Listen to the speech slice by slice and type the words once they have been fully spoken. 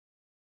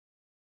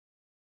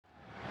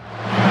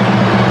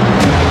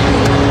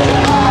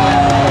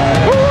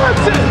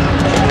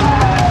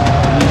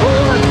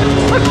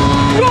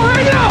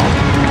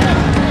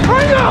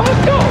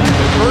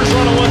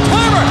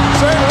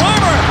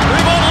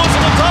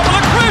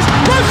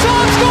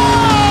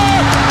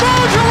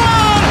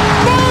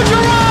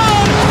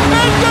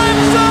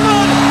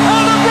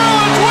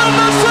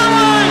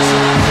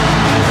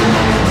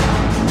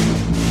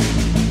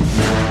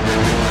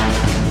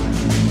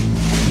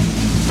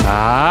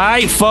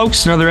Hi,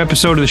 folks. Another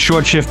episode of the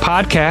Short Shift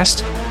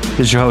Podcast. This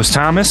is your host,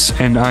 Thomas,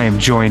 and I am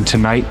joined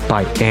tonight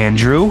by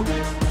Andrew.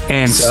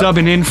 And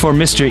subbing in for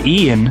Mr.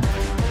 Ian,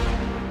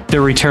 the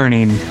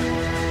returning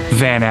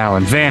Van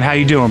Allen. Van, how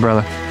you doing,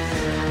 brother?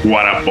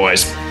 What up,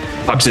 boys?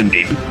 Pucks in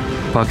deep.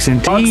 Pucks in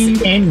deep.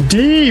 Pucks in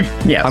deep.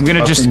 Yeah, I'm going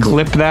to just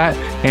clip that,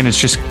 and it's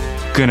just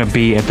going to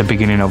be at the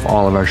beginning of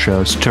all of our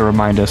shows to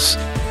remind us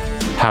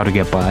how to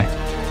get by.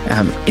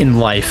 In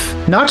life.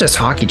 Not just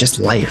hockey, just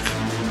life.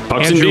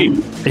 Pucks Andrew,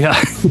 in deep. Yeah.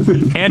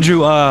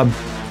 Andrew,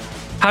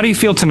 how do you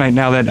feel tonight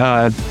now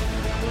that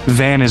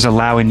Van is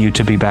allowing you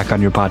to be back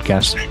on your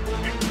podcast?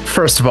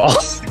 First of all,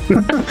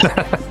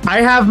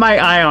 I have my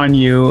eye on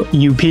you,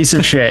 you piece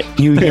of shit.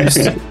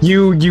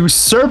 You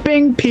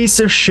usurping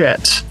piece of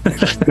shit.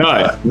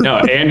 No.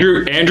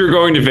 Andrew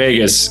going to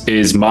Vegas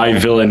is my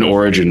villain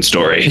origin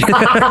story.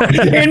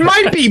 It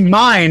might be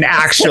mine,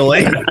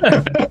 actually.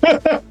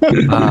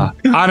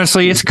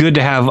 Honestly, it's good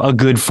to have a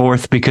good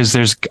fourth because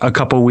there's a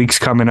couple weeks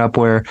coming up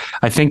where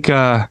I think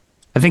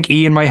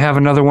Ian might have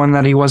another one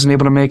that he wasn't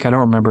able to make. I don't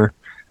remember.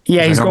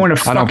 Yeah, he's going to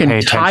fucking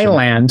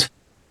Thailand.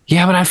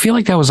 Yeah, but I feel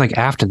like that was like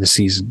after the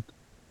season.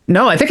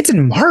 No, I think it's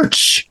in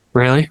March.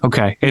 Really?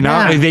 Okay. And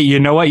Yeah. you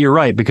know what? You're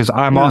right, because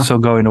I'm also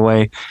going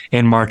away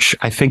in March.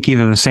 I think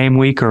either the same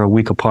week or a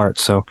week apart.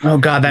 So Oh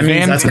God, that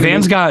means that's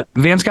Van's got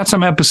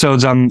some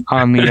episodes on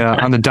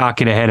the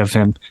docket ahead of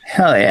him.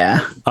 Hell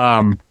yeah.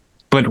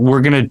 But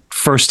we're gonna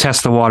first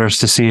test the waters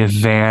to see if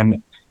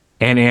Van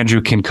and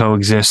Andrew can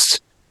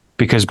coexist,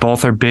 because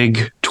both are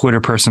big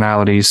Twitter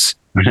personalities.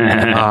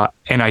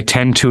 And I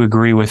tend to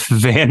agree with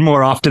Van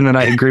more often than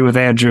I agree with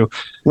Andrew.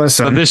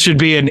 Listen, So this should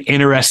be an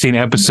interesting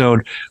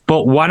episode.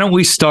 But why don't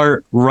we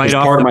start right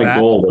off? Part of the my bat?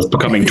 goal was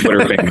becoming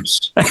Twitter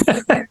famous.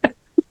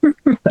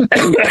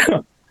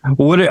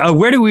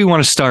 Where do we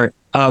want to start?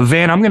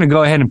 Van, I'm going to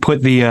go ahead and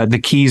put the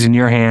keys in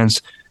your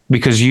hands,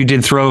 because you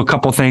did throw a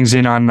couple things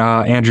in on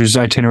Andrew's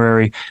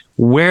itinerary.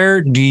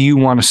 Where do you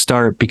want to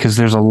start? Because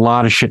there's a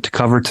lot of shit to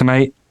cover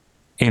tonight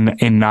in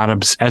not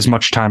as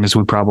much time as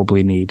we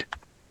probably need.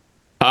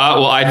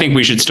 Well, I think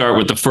we should start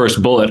with the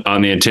first bullet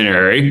on the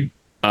itinerary.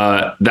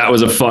 That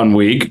was a fun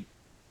week.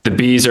 The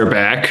Bees are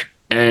back.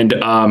 And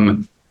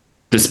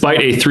despite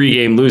a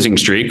 3-game losing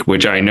streak,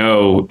 which I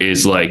know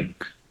is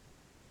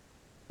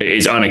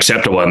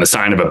unacceptable and the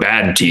sign of a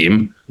bad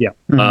team. Yeah.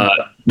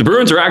 The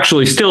Bruins are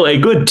actually still a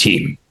good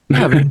team.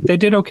 Yeah, they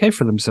did okay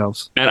for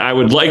themselves. And I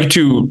would like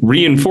to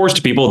reinforce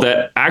to people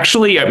that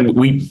actually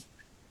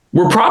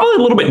we're probably a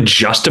little bit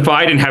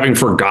justified in having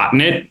forgotten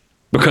it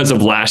because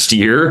of last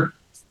year.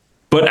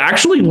 But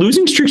actually,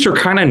 losing streaks are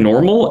kind of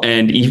normal,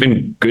 and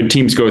even good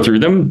teams go through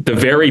them. The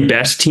very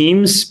best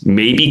teams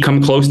maybe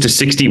come close to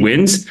 60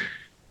 wins.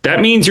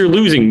 That means you're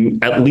losing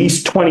at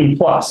least 20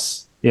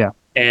 plus. Yeah.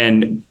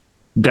 And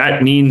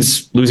that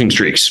means losing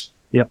streaks.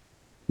 Yep.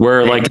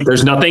 Where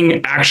there's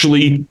nothing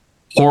actually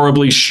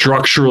horribly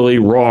structurally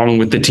wrong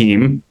with the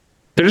team.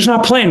 They're just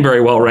not playing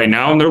very well right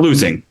now, and they're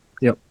losing.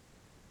 Yep.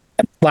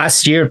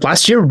 last year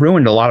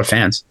ruined a lot of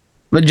fans,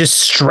 but just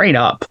straight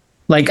up.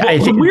 I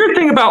think the weird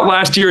thing about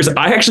last year is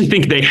I actually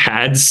think they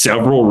had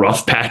several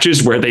rough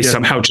patches where they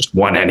somehow just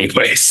won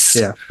anyways.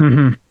 Yeah.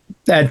 Mm-hmm.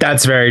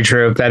 That's very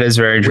true. That is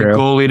very true. We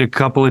goalied a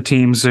couple of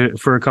teams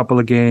for a couple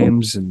of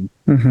games, and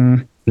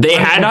They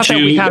had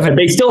to.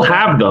 They still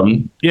have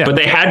them, Yeah. but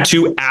they had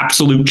two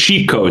absolute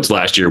cheat codes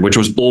last year, which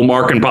was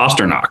Ullmark and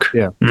Pasternak.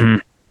 Yeah. Mm-hmm.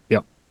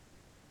 Yep.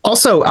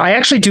 Also, I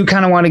actually do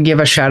kind of want to give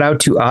a shout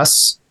out to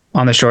us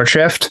on the short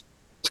shift.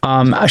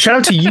 A shout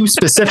out to you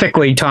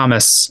specifically,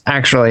 Thomas,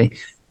 actually.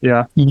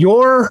 Yeah.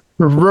 Your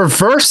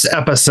reverse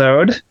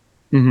episode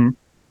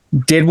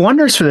did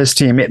wonders for this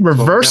team. It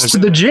reversed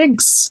the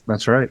jinx.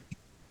 That's right.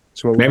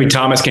 That's what Maybe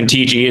Thomas can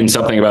teach Ian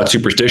something about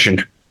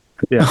superstition.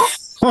 Yeah.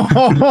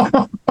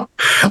 Oh,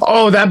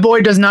 that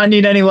boy does not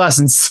need any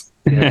lessons.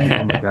 Oh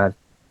my God.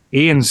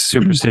 Ian's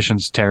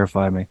superstitions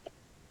terrify me.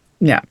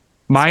 Yeah.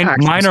 Mine are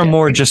scary.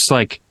 more just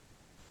like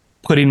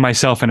putting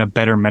myself in a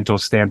better mental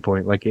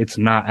standpoint. Like, it's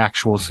not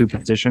actual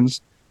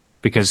superstitions,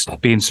 because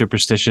being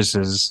superstitious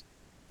is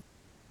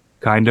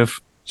kind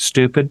of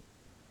stupid,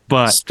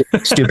 but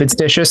Stupid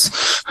stitious.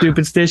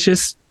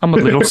 stupid-stitious. I'm a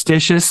little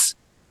stitious.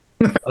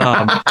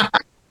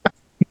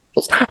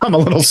 I'm a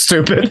little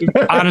stupid.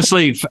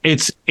 Honestly,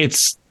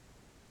 it's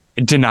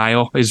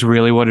denial is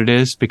really what it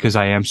is, because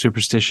I am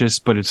superstitious,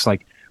 but it's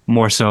like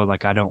more so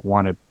like I don't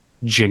want to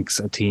jinx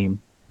a team,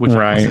 which is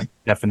the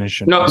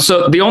definition. No,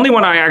 so the only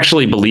one I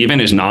actually believe in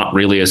is not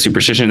really a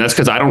superstition. That's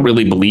because I don't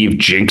really believe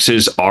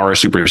jinxes are a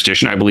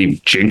superstition. I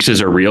believe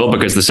jinxes are real,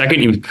 because the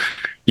second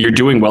you're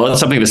doing well at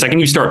something, the second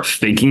you start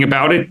thinking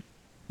about it,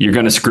 you're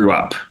going to screw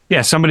up.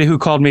 Yeah, somebody who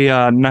called me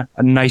a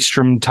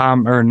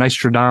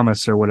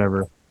Nostradamus or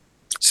whatever.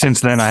 Since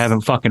then, I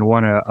haven't fucking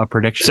won a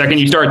prediction. Second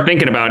you start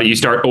thinking about it, you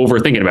start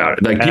overthinking about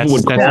it. Like, people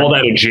would call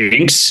that a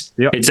jinx.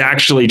 Yep. It's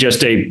actually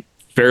just a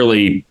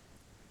fairly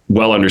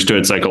well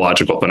understood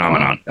psychological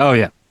phenomenon. Oh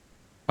yeah.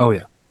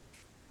 Yeah,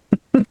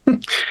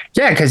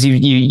 because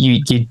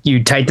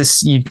you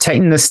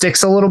tighten the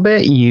sticks a little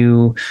bit.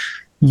 You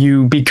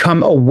you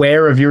become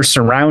aware of your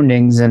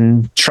surroundings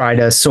and try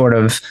to sort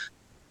of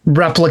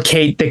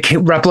replicate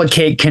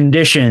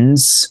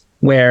conditions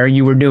where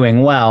you were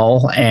doing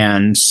well,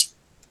 and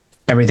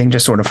everything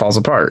just sort of falls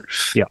apart.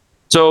 Yeah.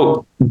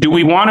 So do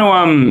we want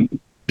to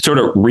sort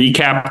of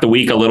recap the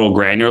week a little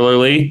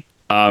granularly?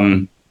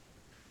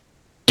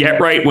 Get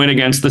right win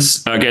against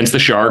the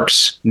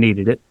Sharks.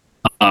 Needed it.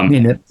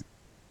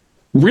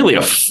 Really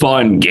a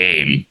fun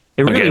game.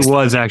 It really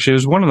was, actually. It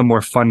was one of the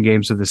more fun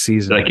games of the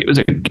season. Like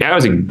that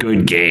was a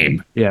good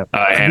game. Yeah.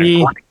 And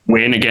a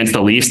win against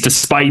the Leafs,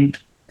 despite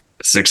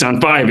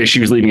 6-on-5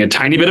 issues, leaving a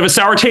tiny bit of a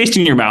sour taste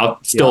in your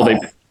mouth. Still a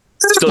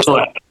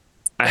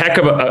heck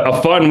of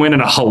a fun win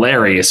and a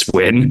hilarious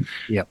win.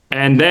 Yep.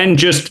 And then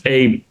just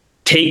a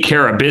take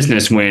care of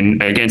business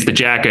win against the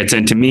Jackets.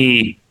 And to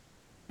me,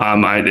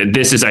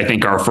 this is, I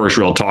think, our first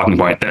real talking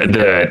point.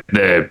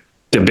 The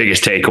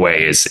biggest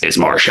takeaway is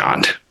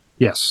Marchand.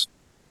 Yes.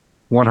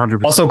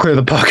 100%. Also clear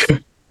the puck.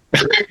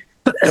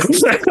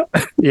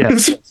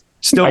 Yes.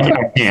 Still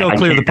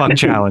clear the puck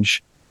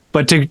challenge.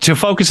 But to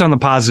focus on the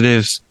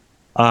positives,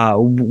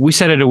 we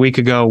said it a week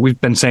ago. We've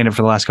been saying it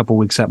for the last couple of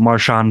weeks that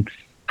Marchand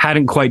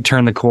hadn't quite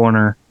turned the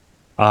corner.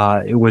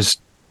 It was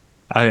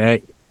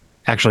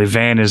actually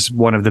Van is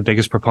one of the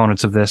biggest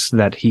proponents of this,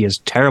 that he is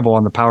terrible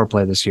on the power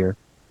play this year.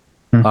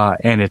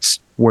 And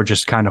we're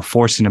just kind of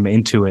forcing him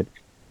into it.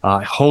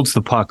 Holds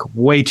the puck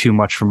way too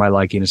much for my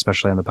liking,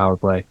 especially on the power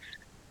play.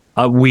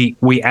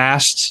 We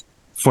asked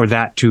for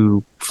that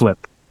to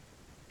flip,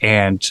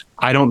 and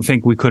I don't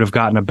think we could have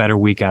gotten a better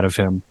week out of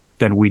him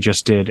than we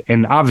just did.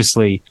 And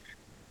obviously,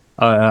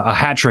 a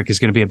hat trick is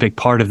going to be a big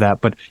part of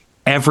that. But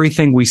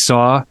everything we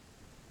saw,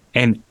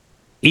 and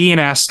Ian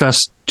asked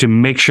us to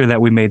make sure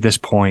that we made this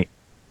point.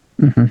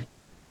 Mm-hmm.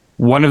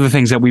 One of the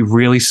things that we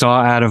really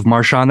saw out of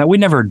Marchand that we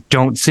never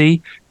don't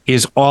see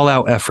is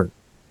all-out effort.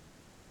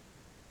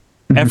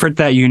 Mm-hmm. Effort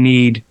that you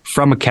need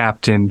from a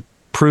captain,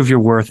 prove your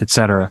worth,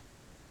 etc.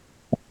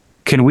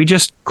 Can we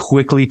just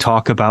quickly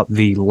talk about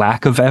the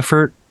lack of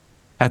effort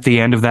at the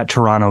end of that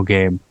Toronto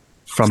game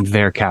from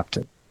their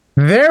captain?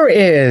 There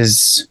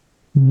is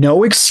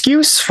no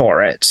excuse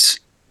for it.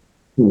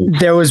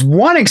 There was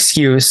one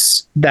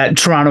excuse that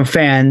Toronto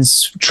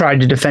fans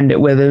tried to defend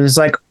it with. It was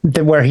like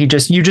where you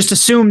just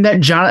assumed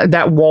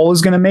that Wall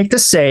was going to make the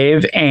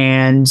save,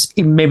 and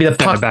maybe the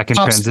puck back in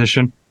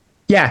transition.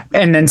 Yeah,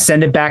 and then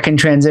send it back in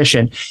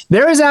transition.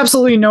 There is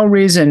absolutely no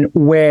reason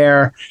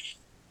where,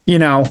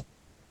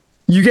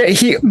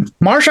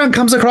 Marchand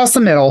comes across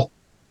the middle.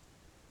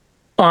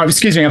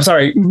 Excuse me, I'm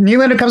sorry.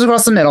 Nylander comes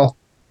across the middle,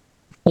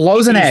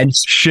 blows an edge.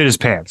 Shit his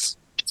pants.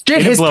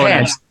 Shit his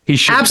pants. He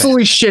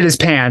absolutely shit his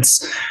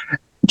pants.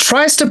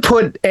 Tries to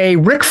put a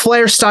Ric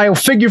Flair style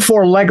figure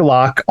 4 leg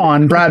lock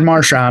on Brad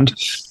Marchand.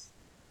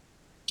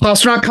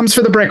 Pastrnak comes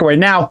for the breakaway.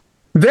 Now,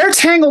 they're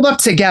tangled up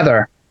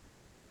together.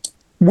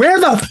 Where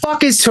the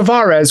fuck is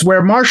Tavares,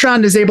 where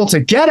Marchand is able to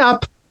get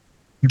up,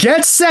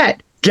 get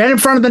set, get in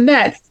front of the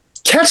net,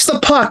 catch the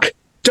puck,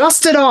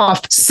 dust it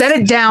off, set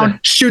it down,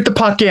 shoot the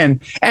puck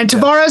in. And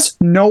Tavares,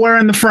 nowhere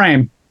in the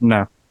frame.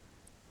 No.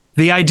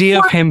 The idea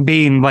of him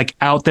being like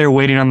out there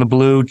waiting on the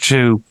blue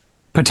to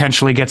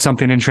potentially get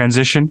something in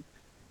transition,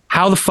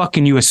 how the fuck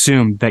can you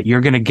assume that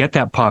you're going to get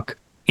that puck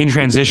in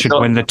transition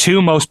when the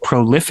two most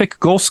prolific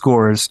goal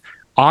scorers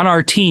on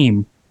our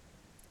team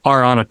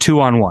are on a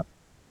 2-on-1?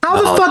 How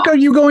the fuck are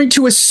you going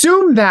to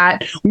assume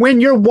that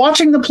when you're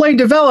watching the play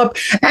develop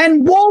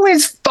and Wall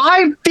is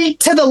 5 feet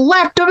to the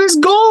left of his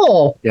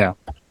goal? Yeah.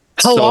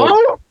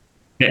 Hello?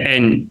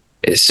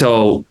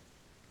 So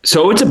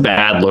it's a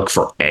bad look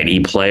for any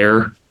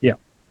player. Yeah.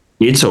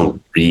 It's a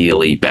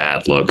really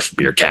bad look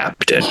for your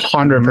captain.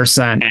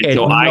 100%. It's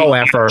so no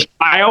effort.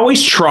 I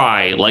always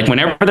try, like,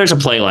 whenever there's a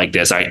play like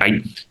this,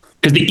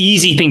 because the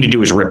easy thing to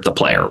do is rip the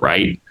player,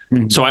 right?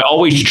 Mm-hmm. So I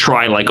always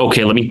try, like,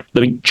 okay, let me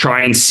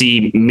try and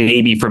see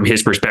maybe from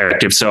his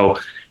perspective. So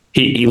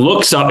he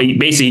looks up, he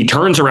basically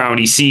turns around,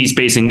 he sees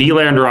basically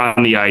Nylander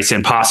on the ice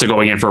and Pasta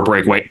going in for a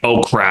breakaway.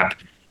 Oh crap.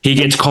 He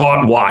gets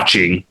caught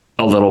watching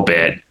a little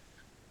bit.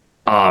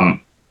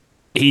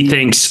 He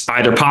thinks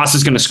either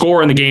Pasta's going to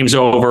score and the game's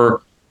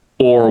over,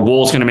 or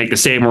Wool's going to make the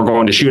save and we're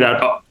going to shoot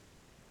out.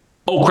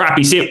 Oh crap,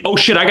 he saved. Oh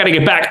shit, I got to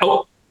get back.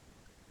 Oh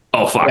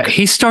fuck. Yeah,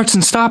 he starts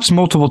and stops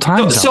multiple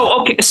times.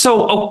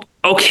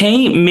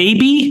 Okay,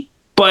 maybe,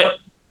 but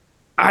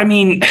I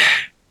mean,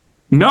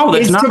 no,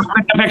 that's not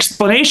an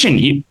explanation.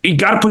 You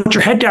got to put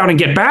your head down and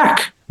get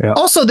back. Yeah.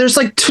 Also, there's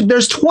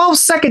 12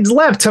 seconds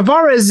left.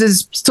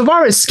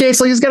 Tavares skates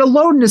like he's got a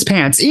load in his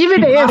pants.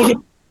 Even if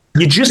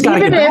you just got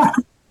to get back.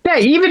 Yeah,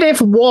 even if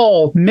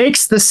Wall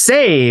makes the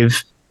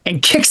save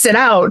and kicks it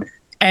out,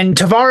 and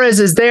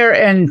Tavares is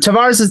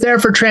there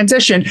for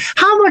transition,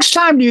 how much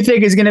time do you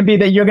think is going to be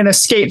that you're going to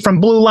skate from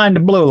blue line to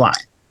blue line?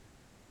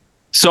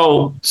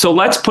 So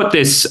let's put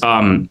this.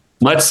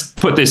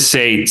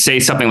 Say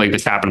something like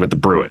this happened with the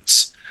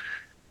Bruins.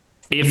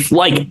 If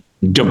like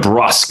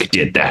DeBrusk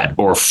did that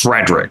or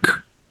Frederick,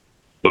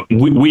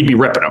 we'd be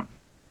ripping them.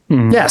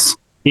 Mm-hmm. Yes.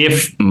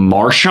 If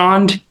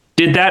Marchand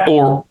did that,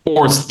 or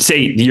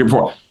say the year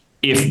before,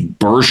 if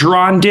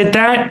Bergeron did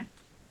that,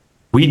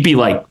 we'd be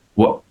like,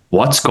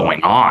 what's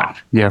going on?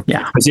 Yeah.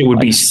 Yeah. Because it would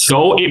be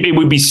so it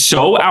would be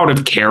so out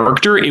of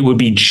character. It would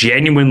be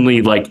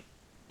genuinely like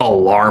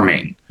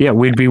alarming. Yeah.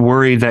 We'd be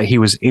worried that he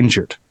was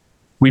injured.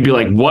 We'd be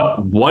like,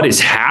 what is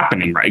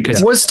happening, right?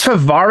 Because Was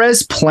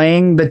Tavares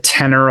playing the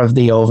tenor of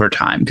the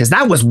overtime? Because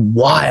that was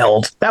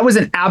wild. That was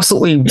an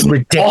absolutely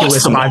ridiculous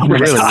awesome 5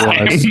 minutes.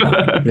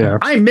 overtime. Yeah.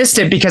 I missed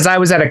it because I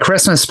was at a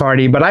Christmas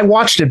party, but I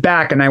watched it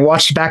back and I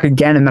watched it back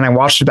again and then I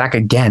watched it back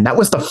again. That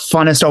was the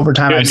funnest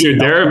overtime I've seen.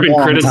 Dude, there have been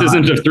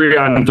criticisms of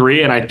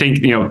 3-on-3, and I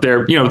think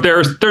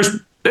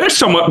there's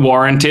somewhat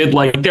warranted.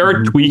 Like there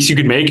are tweaks you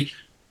could make.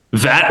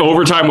 That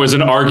overtime was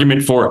an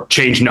argument for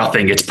change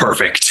nothing. It's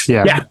perfect.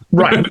 Yeah. Yeah,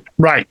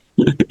 right.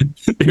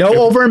 No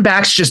over and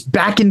backs, just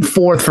back and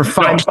forth for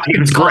 5 No, it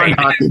was great.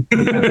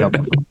 Yep.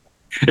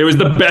 It was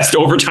the best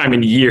overtime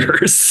in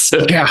years.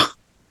 Yeah.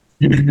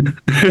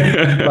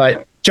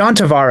 But John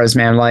Tavares,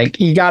 man, like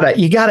you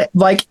gotta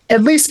like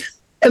at least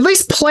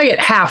play it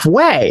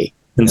halfway.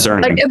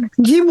 Concerning. Like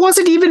he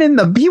wasn't even in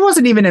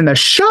the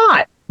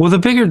shot. Well,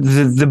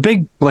 the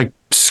big like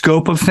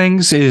scope of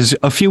things is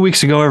a few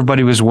weeks ago,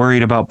 everybody was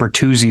worried about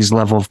Bertuzzi's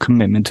level of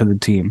commitment to the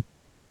team.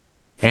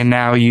 And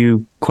now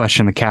you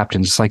question the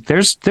captains. It's like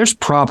there's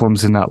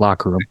problems in that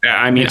locker room.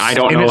 I mean, I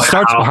don't know. And it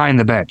starts how- behind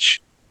the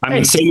bench. I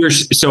mean, so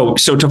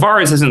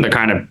Tavares isn't the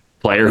kind of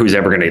player who's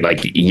ever going to like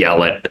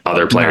yell at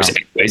other players No.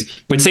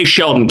 anyways. But say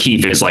Sheldon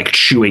Keefe is like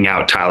chewing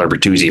out Tyler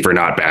Bertuzzi for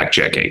not back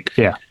checking.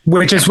 Yeah.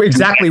 Which is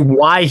exactly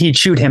why he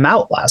chewed him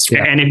out last week.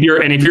 And if you're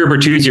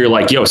Bertuzzi, you're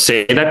like, yo,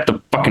 say that to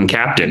the fucking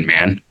captain,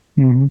 man.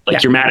 Mm-hmm.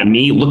 Like you're mad at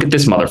me. Look at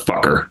this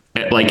motherfucker.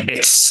 Like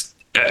it's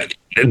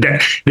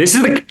that's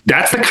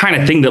the kind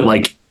of thing that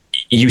like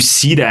you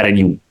see that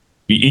and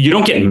you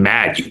don't get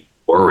mad. You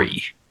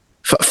worry.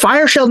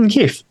 Fire Sheldon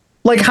Keefe.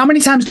 Like how many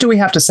times do we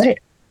have to say it?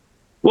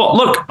 Well,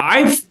 look,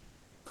 I've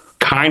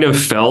kind of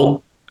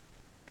felt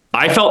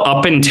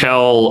up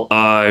until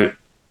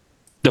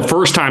the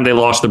first time they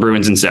lost the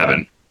Bruins in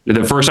 7.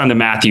 The first time the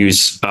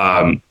Matthews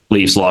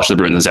Leafs lost the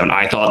Bruins in 7,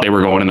 I thought they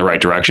were going in the right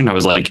direction. I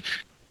was like,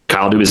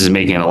 Kyle Dubas is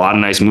making a lot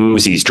of nice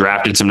moves. He's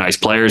drafted some nice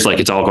players. Like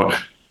it's all going,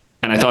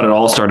 and I thought it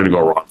all started to go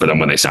wrong for them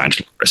when they signed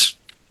Tavares.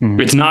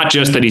 It's not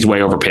just that he's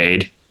way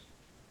overpaid.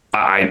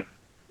 I'm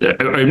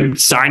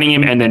signing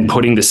him and then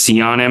putting the C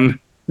on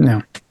him.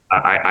 No.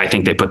 I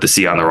think they put the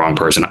C on the wrong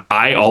person.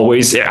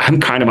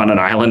 I'm kind of on an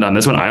island on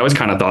this one. I always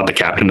kind of thought the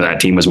captain of that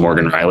team was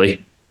Morgan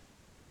Riley.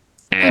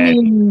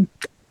 And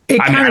It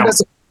kind of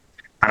doesn't.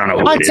 I don't know.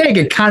 Who I it is. take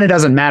it kind of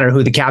doesn't matter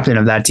who the captain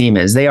of that team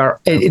is. There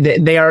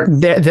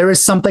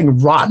is something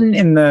rotten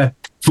in the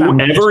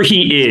Whoever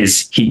he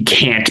is, he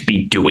can't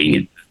be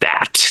doing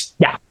that.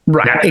 Yeah,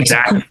 right.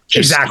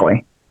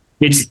 Exactly.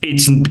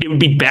 It would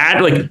be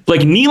bad.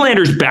 Like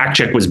Nylander's back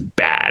check was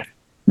bad.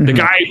 The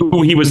guy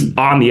who he was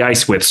on the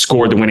ice with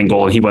scored the winning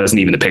goal and he wasn't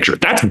even the picture.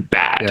 That's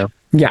bad. Yeah.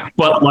 Yeah.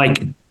 But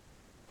like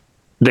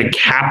the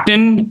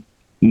captain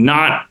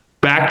not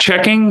back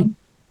checking,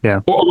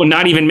 or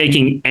not even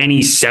making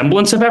any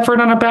semblance of effort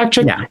on a back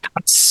check. Yeah.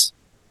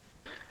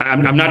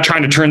 I'm not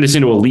trying to turn this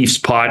into a Leafs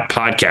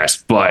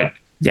podcast, but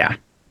Yeah.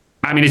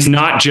 I mean, it's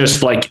not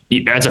just like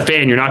as a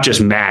fan, you're not just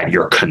mad,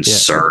 you're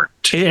concerned.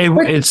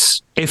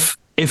 It's if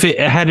it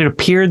had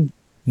appeared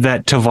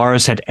that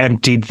Tavares had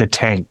emptied the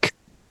tank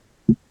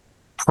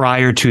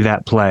prior to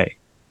that play.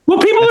 Well,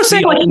 people are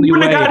saying the like he only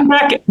wouldn't have way. gotten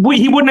back.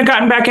 He wouldn't have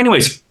gotten back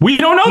anyways. We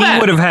don't know He that.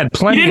 would have had He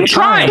plenty didn't of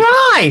try.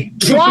 time.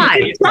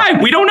 Try.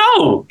 Right. We don't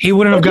know. He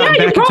wouldn't have gotten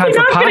Yeah, you're back in time probably for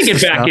not going to pasta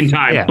get back stuff. in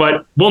time, Yeah.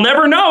 but we'll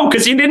never know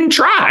because he didn't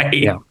try.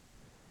 Yeah.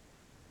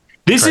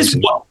 This Crazy.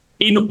 is what,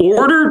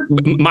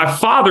 my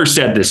father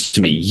said this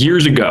to me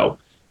years ago.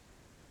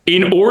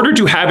 In order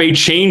to have a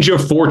change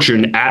of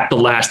fortune at the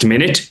last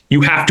minute,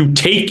 you have to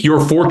take your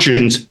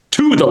fortunes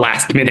to the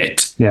last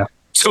minute. Yeah.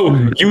 So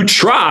you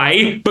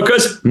try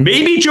because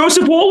maybe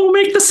Joseph Woll will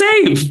make the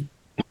save.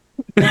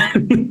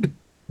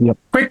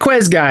 Quick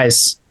quiz,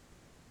 guys.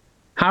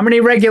 How many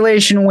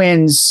regulation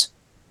wins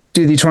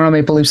do the Toronto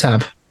Maple Leafs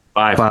have?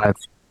 5.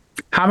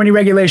 How many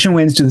regulation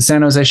wins do the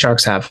San Jose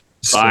Sharks have?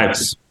 5.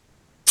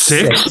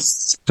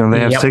 6? Don't they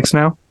have Yep. 6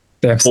 now?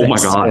 They have Oh my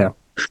six. God. Yeah.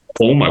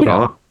 Oh my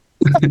God.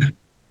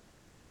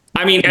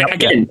 I mean,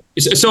 again,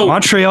 so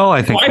Montreal,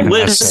 I think. I've even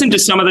has listened to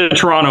some of the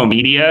Toronto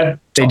media.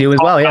 They do as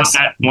well, at yes.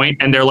 that point,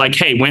 and they're like,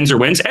 "Hey, wins are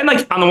wins." And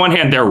like on the one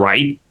hand, they're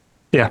right.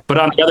 Yeah. But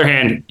on the other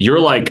hand, you're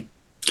like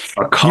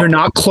You're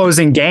not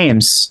closing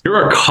games.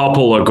 you're a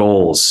couple of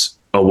goals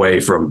away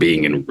from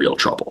being in real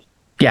trouble.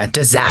 Yeah,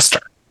 disaster.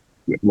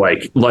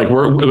 Like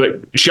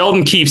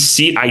Sheldon Keefe's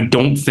seat, I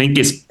don't think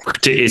is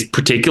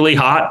particularly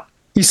hot.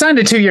 He signed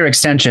a 2-year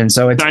extension,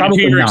 so it's Signed a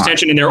probably 2-year not.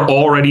 extension, and they're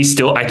already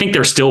still. I think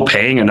they're still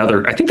paying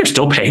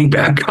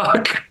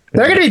Babcock.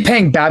 They're going to be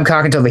paying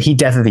Babcock until the heat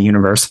death of the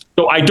universe.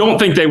 So I don't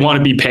think they want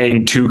to be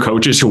paying 2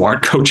 coaches who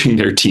aren't coaching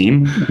their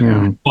team.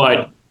 Yeah.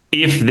 But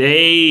if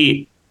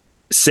they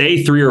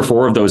say 3 or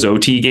 4 of those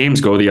OT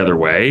games go the other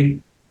way,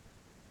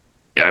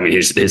 I mean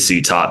his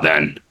seat's hot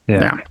then.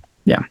 Yeah.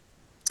 Yeah.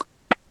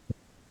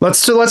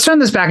 Let's turn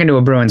this back into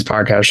a Bruins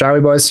podcast, shall we,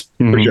 boys?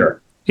 For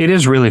sure. It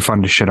is really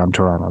fun to shit on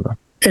Toronto, though.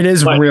 It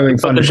is really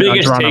fun But to the shit on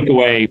biggest Toronto.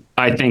 takeaway,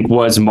 I think,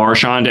 was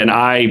Marchand, and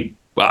I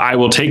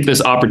will take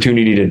this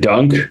opportunity to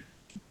dunk.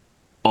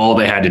 All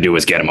they had to do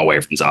was get him away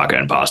from Zaka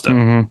and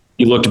Pasta.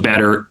 He looked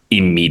better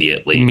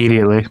immediately.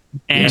 Immediately.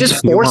 And He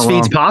just You force weren't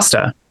feeds wrong.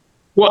 Pasta.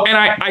 well, and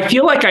I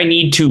feel like I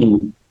need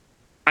to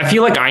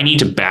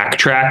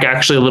backtrack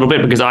actually a little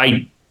bit because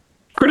I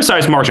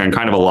criticized Marchand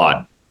kind of a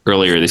lot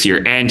earlier this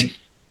year. And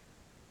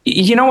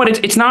you know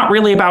what? It's not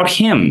really about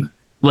him.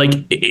 Like,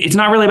 it's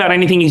not really about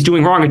anything he's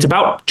doing wrong. It's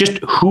about just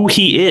who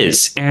he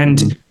is.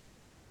 And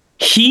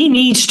he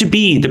needs to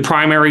be the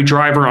primary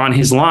driver on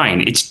his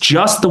line. It's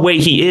just the way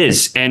he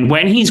is. And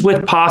when he's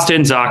with Pasta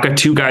and Zaka,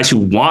 two guys who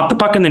want the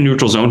puck in the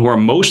neutral zone, who are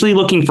mostly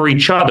looking for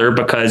each other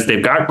because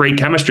they've got great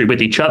chemistry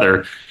with each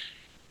other,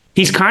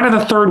 he's kind of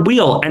the third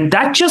wheel. And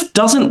that just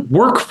doesn't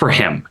work for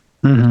him.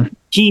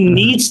 He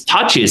needs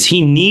touches.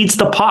 He needs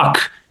the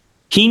puck.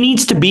 He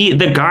needs to be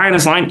the guy on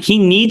his line. He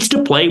needs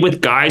to play with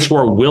guys who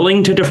are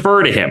willing to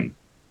defer to him.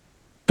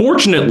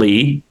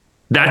 Fortunately,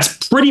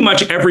 that's pretty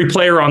much every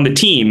player on the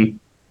team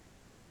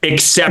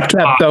except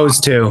Those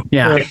two.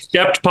 Yeah.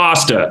 except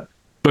Pasta,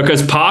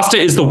 because Pasta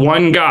is the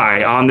one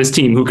guy on this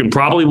team who can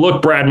probably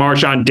look Brad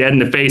Marchand dead in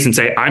the face and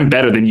say, "I'm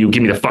better than you.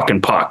 Give me the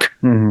fucking puck."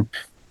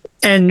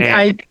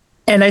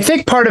 And I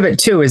think part of it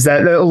too is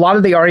that a lot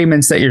of the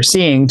arguments that you're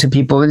seeing to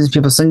people is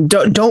people saying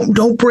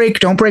don't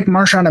break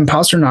Marchand and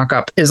Pasternak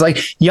up is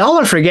like y'all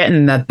are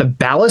forgetting that the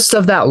ballast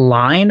of that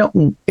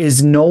line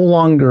is no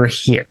longer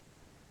here.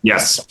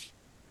 Yes.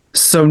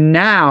 So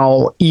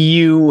now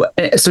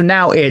it's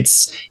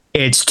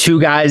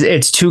two guys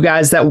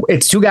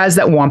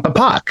that want the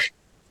puck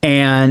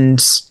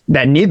and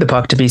that need the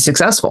puck to be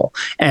successful.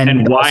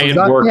 And why it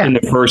worked yeah. in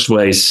the first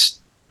place,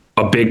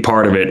 a big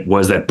part of it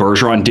was that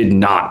Bergeron did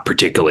not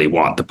particularly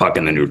want the puck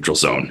in the neutral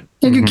zone.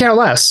 You could care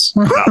less.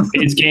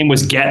 His game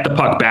was get the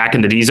puck back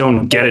in the D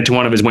zone, get it to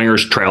one of his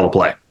wingers, trail the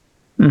play.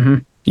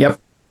 Yep.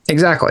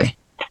 Exactly.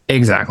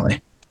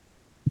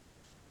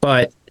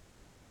 But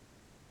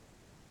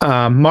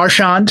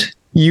Marchand,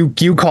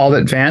 you called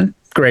it, Van.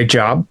 Great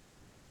job.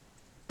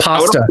 I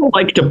would Pasta. also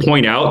like to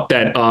point out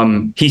that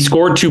he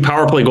scored 2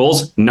 power play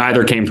goals.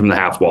 Neither came from the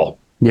half wall.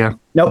 Yeah.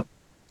 Nope.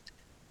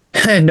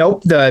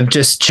 Nope.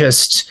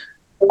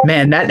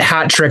 Man, that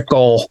hat trick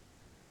goal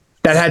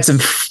that had some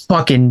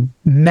fucking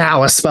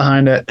malice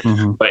behind it.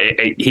 But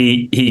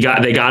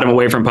they got him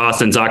away from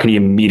Pasta and Zach, and he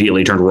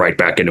immediately turned right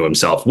back into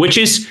himself, which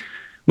is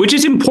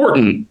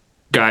important,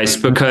 guys,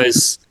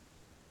 because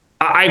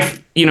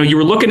you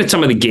were looking at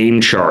some of the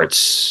game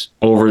charts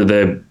over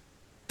the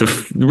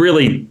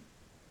really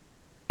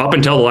up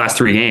until the last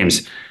 3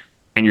 games,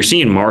 and you're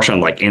seeing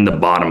Marchand like in the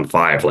bottom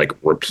 5 like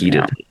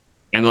repeatedly. Yeah.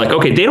 And like,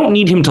 okay, they don't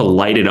need him to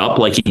light it up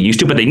like he used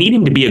to, but they need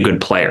him to be a good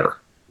player.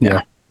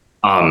 Yeah.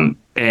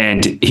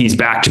 And he's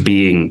back to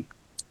being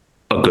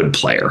a good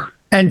player.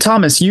 And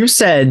Thomas, you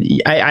said,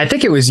 I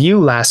think it was you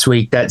last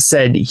week that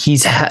said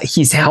he's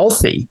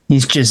healthy.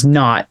 He's just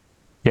not.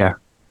 Yeah.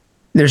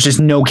 There's just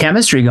no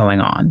chemistry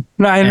going on.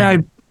 No,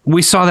 and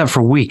we saw that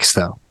for weeks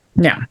though.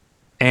 Yeah.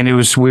 And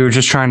we were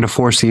just trying to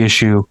force the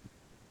issue,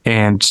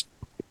 and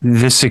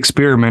this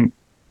experiment,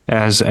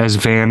 as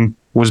Van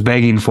was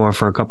begging for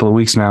a couple of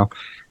weeks now,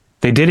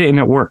 they did it and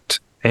it worked.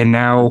 And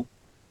now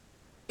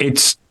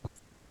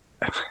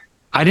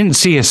I didn't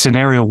see a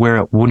scenario where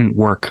it wouldn't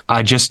work.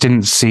 I just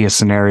didn't see a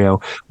scenario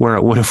where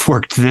it would have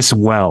worked this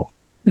well.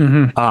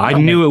 I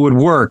knew it would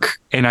work,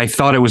 and I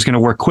thought it was going to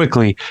work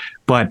quickly,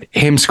 but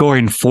him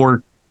scoring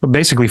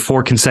basically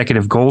 4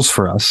 consecutive goals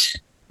for us.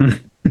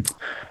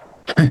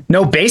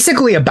 No,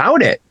 basically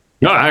about it.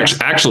 No,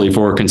 actually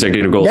 4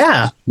 consecutive goals.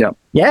 Yeah. Yep.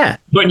 Yeah.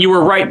 But you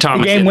were right,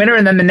 Thomas. The game winner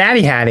and then the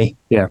natty hattie.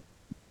 Yeah.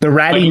 The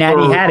ratty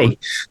natty hattie.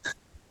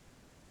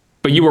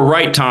 But you were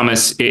right,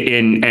 Thomas,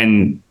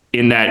 in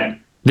that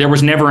there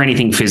was never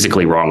anything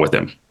physically wrong with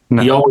him.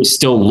 No. He always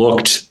still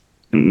looked,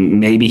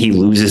 maybe he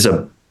loses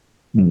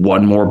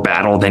one more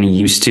battle than he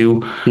used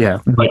to. Yeah.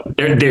 But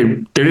there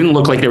didn't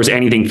look like there was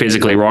anything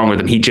physically wrong with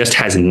him. He just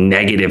has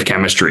negative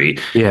chemistry.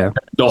 Yeah.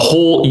 The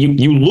whole,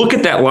 you look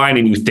at that line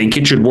and you think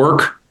it should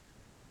work,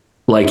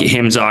 like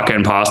him, Zaka,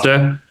 and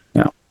Pasta.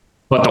 Yeah.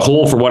 But the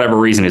whole, for whatever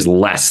reason, is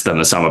less than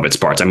the sum of its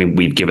parts. I mean,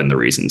 we've given the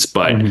reasons,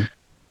 but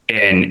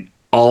and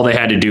all they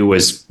had to do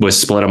was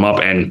split them up.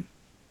 And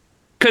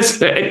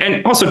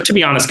also, to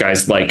be honest,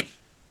 guys, like,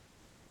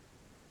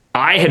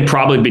 I had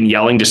probably been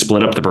yelling to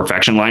split up the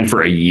perfection line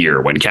for a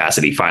year when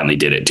Cassidy finally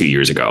did it 2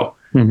 years ago.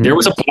 There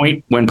was a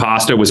point when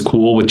Pasta was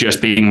cool with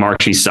just being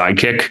Marchie's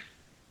sidekick.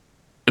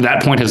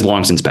 That point has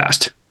long since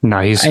passed. No,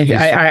 I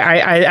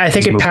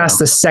think it passed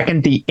the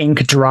second the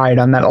ink dried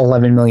on that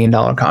 $11 million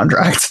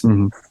contract.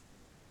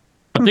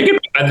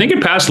 I think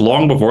it passed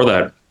long before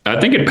that. I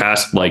think it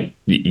passed like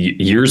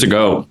years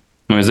ago.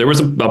 Because there was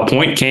a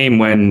point came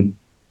when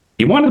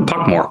he wanted the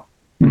puck more.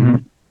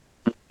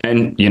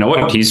 And you know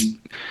what? He's.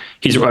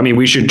 I mean,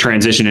 we should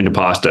transition into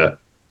Pasta.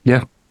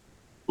 Yeah.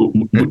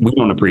 We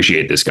don't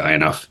appreciate this guy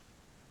enough.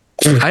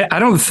 I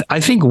don't. I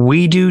think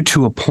we do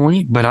to a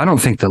point, but I don't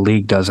think the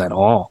league does at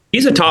all.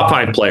 He's a top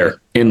 5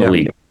 player in the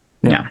league.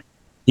 Yeah.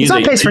 He's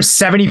on pace for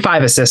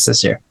 75 assists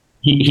this year.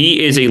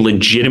 He is a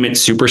legitimate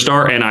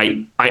superstar.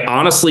 And I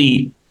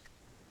honestly,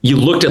 you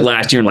looked at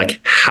last year and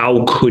like,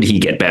 how could he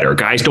get better?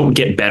 Guys don't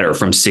get better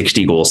from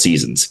 60 goal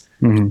seasons.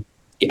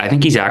 I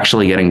think he's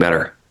actually getting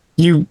better.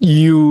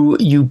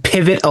 You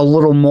pivot a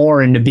little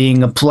more into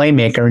being a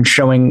playmaker and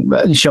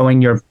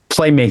showing your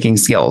playmaking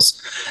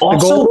skills.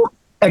 Also, the goal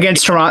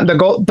against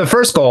Toronto, the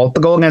first goal,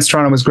 the goal against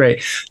Toronto was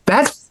great.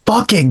 That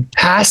fucking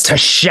pass to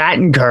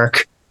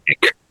Shattenkirk.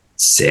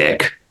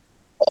 Sick.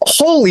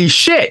 Holy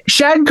shit.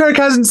 Shattenkirk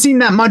hasn't seen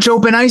that much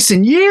open ice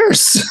in years.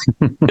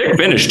 Sick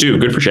finish too.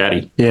 Good for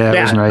Shatty. Yeah,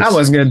 that was nice. That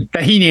was good.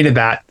 He needed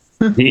that.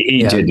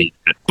 He did need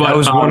it. But that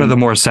was one of the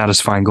more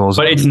satisfying goals.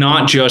 But it's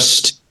not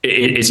just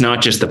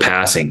the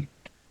passing.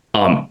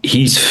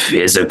 He's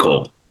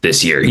physical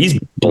this year. He's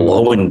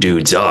blowing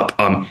dudes up.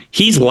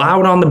 He's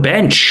loud on the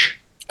bench.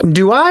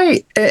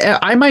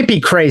 I might be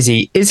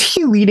crazy. Is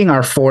he leading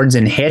our forwards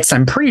in hits?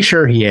 I'm pretty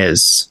sure he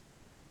is.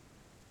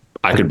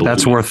 I could believe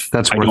that's worth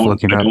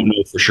looking at. I don't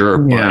know for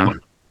sure. Yeah.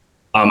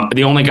 But,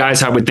 the only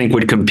guys I would think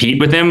would compete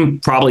with him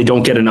probably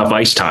don't get enough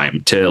ice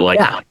time to like.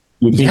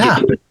 Yeah.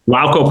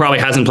 Lauko probably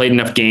hasn't played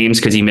enough games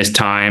because he missed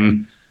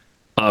time.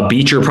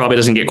 Beecher probably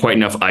doesn't get quite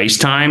enough ice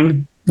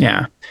time.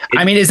 Yeah.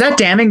 I mean, is that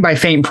damning by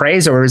faint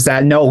praise, or is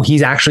that no,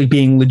 he's actually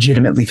being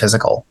legitimately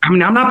physical? I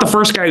mean, I'm not the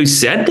first guy who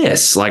said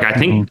this. Like, I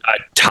think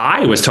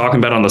Ty was talking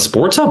about on the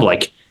Sports Hub,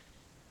 like,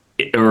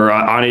 or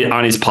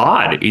on his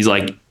pod. He's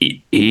like,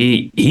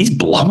 he's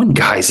blowing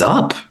guys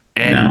up.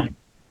 And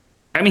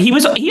I mean, he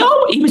was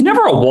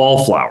never a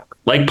wallflower.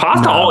 Like,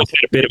 Pasta always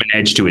had a bit of an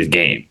edge to his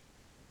game.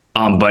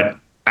 But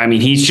I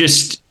mean,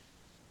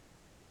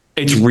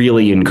 it's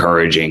really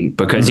encouraging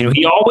because,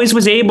 he always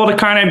was able to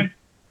kind of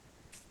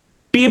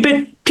take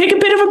a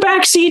bit of a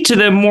backseat to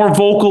the more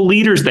vocal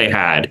leaders they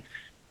had.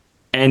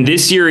 And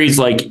this year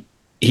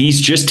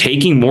he's just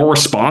taking more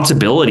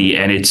responsibility,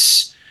 and it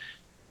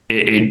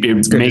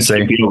makes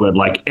me feel good.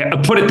 Like,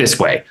 put it this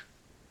way,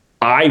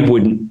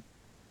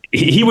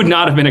 he would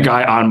not have been a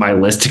guy on my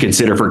list to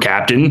consider for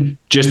captain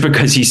just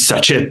because he's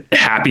such a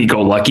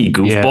happy-go-lucky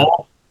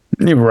goofball.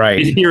 Yeah.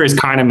 Right. This year is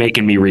kind of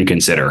making me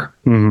reconsider.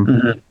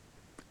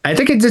 I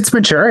think it's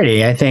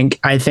maturity. I think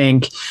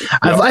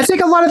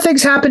a lot of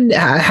things happened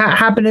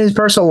in his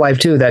personal life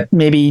too, that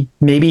maybe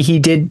he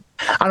did.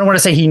 I don't want to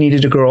say he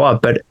needed to grow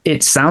up, but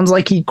it sounds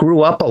like he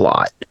grew up a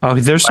lot. Oh,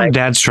 there's some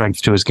dad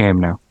strength to his game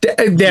now.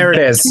 There it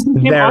is.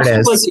 There it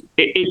is.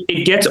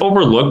 It gets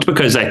overlooked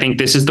because I think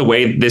this is the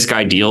way this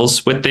guy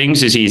deals with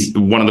things. Is he's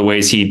one of the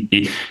ways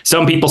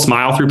some people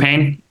smile through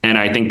pain, and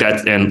I think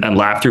that's and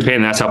laugh through pain,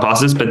 and that's how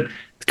Pasta is. But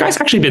this guy's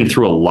actually been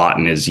through a lot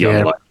in his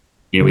young life.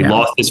 He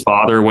lost his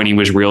father when he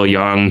was real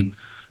young.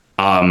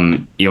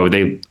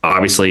 They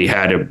obviously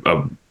had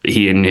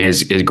he and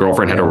his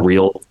girlfriend had a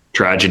real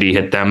tragedy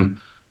hit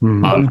them.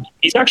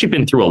 He's actually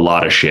been through a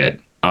lot of shit.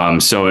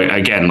 So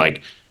again,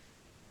 like,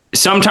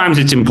 sometimes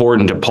it's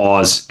important to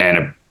pause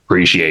and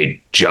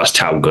appreciate just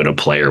how good a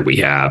player we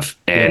have.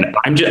 And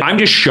I'm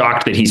just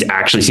shocked that he's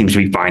actually seems to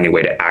be finding a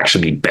way to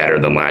actually be better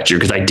than last year,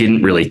 because I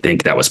didn't really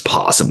think that was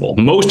possible.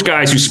 Most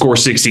guys who score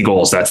 60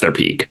 goals, that's their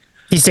peak.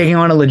 He's taking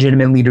on a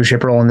legitimate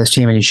leadership role in this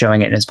team, and he's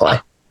showing it in his play.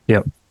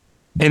 Yep.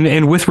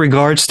 And with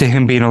regards to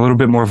him being a little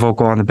bit more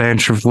vocal on the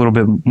bench, or a little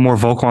bit more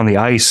vocal on the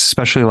ice,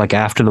 especially like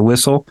after the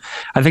whistle,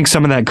 I think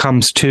some of that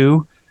comes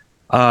too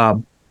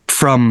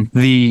from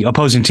the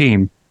opposing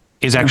team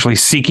is actually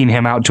seeking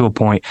him out to a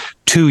point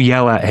to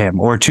yell at him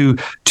or to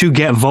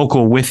get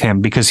vocal with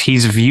him, because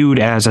he's viewed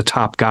as a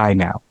top guy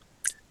now.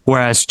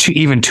 Whereas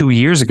even 2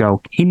 years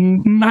ago, he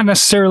not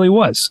necessarily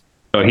was.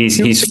 So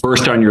he's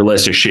first on your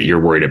list of shit you're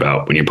worried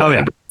about when you're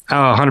playing.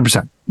 Oh,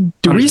 100%.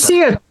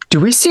 Do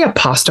we see a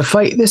Pasta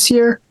fight this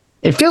year?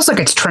 It feels like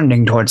it's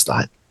trending towards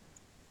that.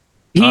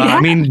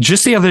 I mean,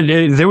 just the other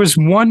day, there was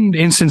one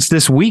instance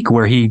this week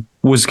where he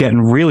was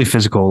getting really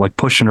physical, like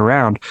pushing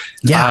around.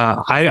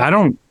 Yeah. I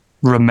don't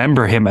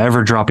remember him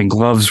ever dropping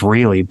gloves,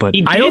 really, but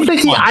I don't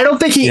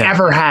think he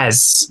ever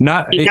has.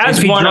 He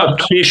has one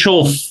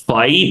official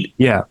fight.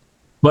 Yeah.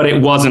 But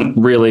it wasn't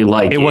really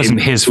like it wasn't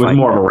his fight. It was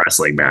more of a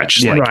wrestling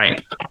match. Yeah.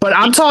 Right. But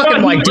I'm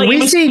talking do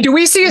we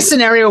see a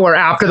scenario where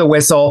after the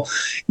whistle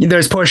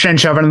there's pushing and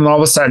shoving, and then all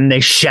of a sudden they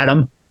shed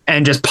him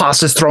and just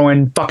Pasta's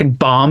throwing fucking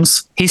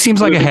bombs? He seems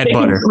like a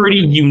headbutter. Pretty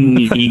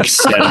unique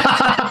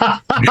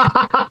setup.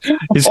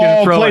 He's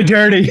gonna throw play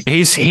dirty.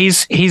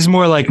 He's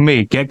more like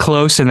me. Get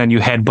close and then you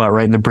headbutt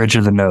right in the bridge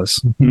of the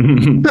nose.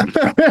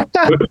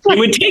 It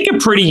would take a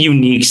pretty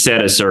unique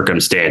set of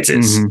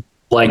circumstances. Mm-hmm.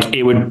 Like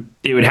it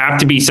would have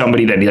to be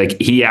somebody that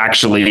he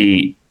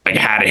actually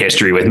had a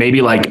history with. Maybe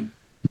like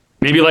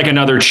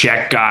another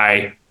Czech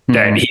guy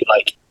that he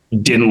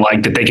didn't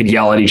like, that they could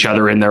yell at each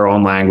other in their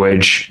own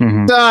language.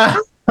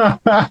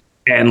 Mm-hmm.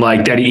 And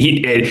like that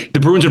the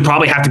Bruins would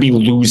probably have to be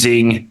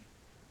losing,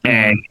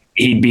 and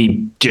he'd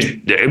be just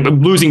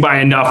losing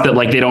by enough that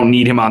they don't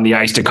need him on the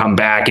ice to come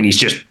back, and he's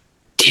just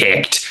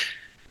ticked.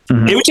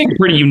 Mm-hmm. It would take a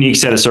pretty unique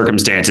set of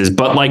circumstances,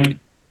 but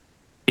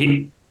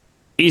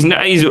he's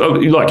not.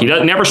 Look. He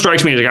never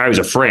strikes me as a guy who's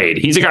afraid.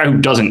 He's a guy who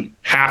doesn't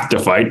have to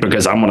fight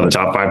because I'm one of the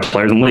top 5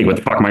 players in the league. What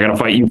the fuck am I going to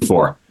fight you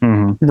for?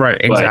 Right.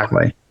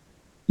 Exactly.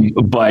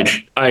 But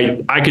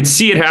I could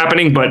see it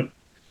happening. But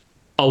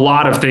a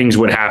lot of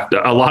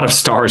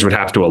stars would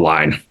have to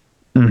align.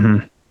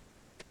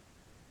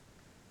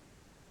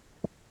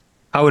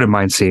 I wouldn't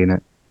mind seeing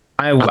it.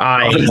 I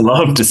would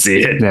love to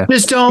see it. Yeah.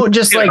 Just don't.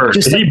 Just like.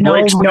 Just he like,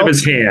 breaks one of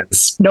his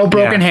hands. No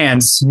broken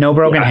hands. No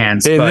broken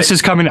hands. This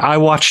is coming. I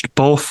watched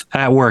both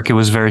at work. It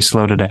was very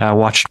slow today. I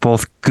watched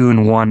both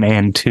Goon 1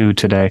 and 2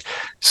 today.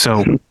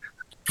 So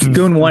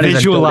Goon 1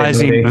 is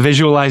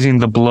visualizing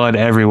the blood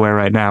everywhere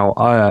right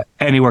now.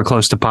 Anywhere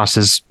close to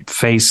Pasta's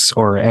face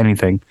or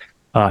anything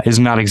is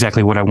not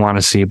exactly what I want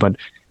to see. But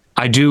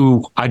I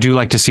do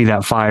like to see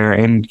that fire,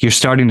 and you're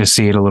starting to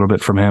see it a little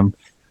bit from him.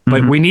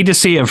 But we need to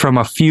see it from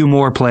a few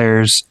more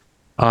players.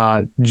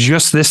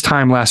 Just this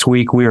time last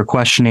week, we were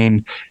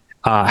questioning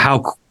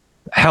how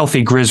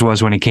healthy Grizz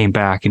was when he came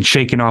back and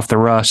shaking off the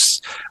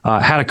rust.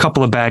 Had a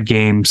couple of bad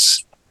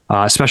games,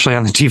 especially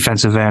on the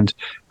defensive end.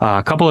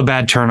 A couple of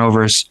bad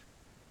turnovers.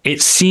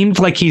 It seemed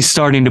like he's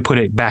starting to put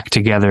it back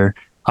together.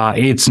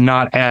 It's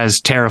not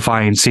as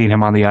terrifying seeing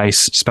him on the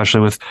ice,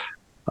 especially with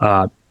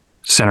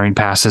centering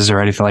passes or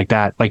anything like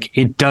that. Like,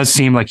 it does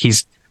seem like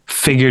he's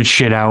figured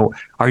shit out.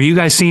 Are you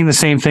guys seeing the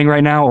same thing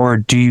right now, or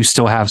do you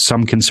still have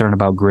some concern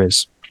about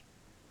Grizz?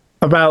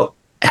 About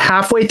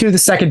halfway through the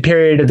second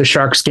period of the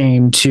Sharks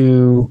game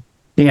to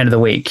the end of the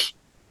week,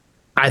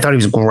 I thought he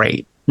was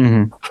great.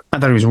 I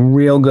thought he was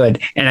real good,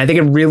 and I think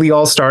it really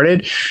all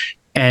started.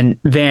 And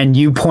Van,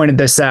 you pointed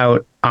this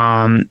out,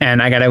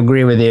 and I got to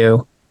agree with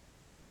you.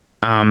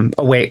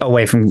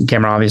 Away from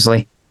camera,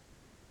 obviously.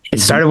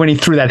 It started when he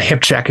threw that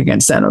hip check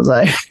against San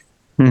Jose.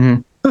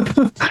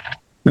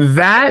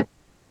 That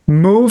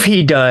move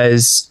he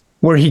does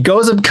where he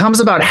comes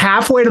about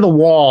halfway to the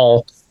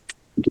wall,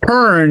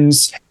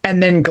 turns,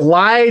 and then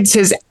glides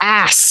his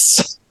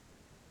ass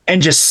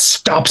and just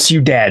stops you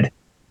dead.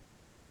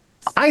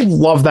 I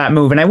love that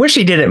move, and I wish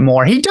he did it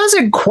more. He does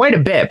it quite a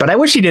bit, but I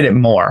wish he did it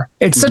more.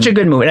 It's such a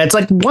good move. And it's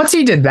like, once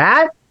he did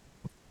that,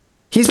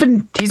 he's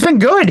been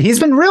good. He's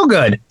been real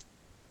good.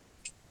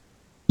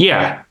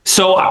 Yeah.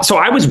 So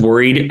I was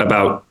worried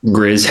about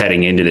Grizz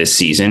heading into this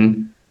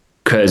season.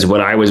 Because what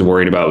I was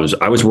worried about was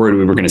we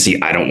were going to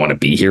see I don't want to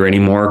be here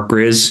anymore,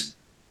 Grizz,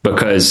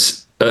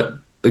 because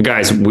the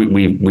guys,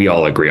 we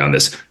all agree on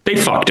this. They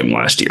fucked him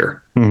last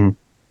year.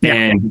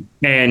 And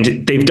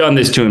they've done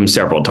this to him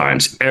several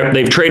times.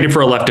 They've traded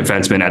for a left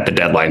defenseman at the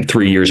deadline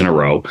 3 years in a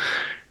row.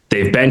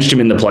 They've benched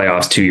him in the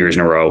playoffs 2 years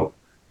in a row.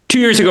 2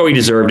 years ago, he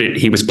deserved it.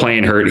 He was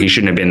playing hurt. He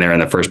shouldn't have been there in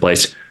the first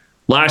place.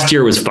 Last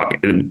year was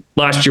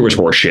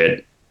horse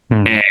shit.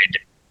 And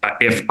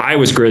if I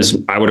was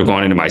Grizz, I would have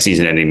gone into my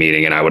season-ending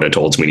meeting and I would have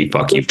told Sweeney,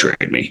 "Fuck, you've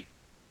traded me."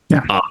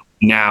 Yeah.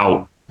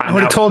 Now I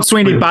would have told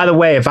Sweeney, by the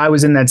way, if I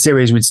was in that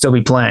series, we'd still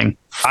be playing.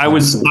 I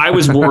was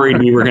worried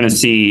we were going to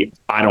see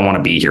I don't want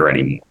to be here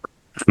anymore.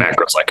 Matt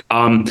Grzelcyk.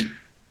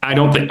 I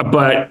don't think,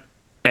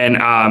 and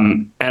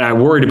I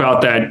worried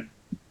about that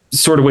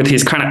sort of with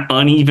his kind of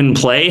uneven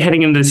play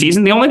heading into the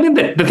season.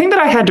 The thing that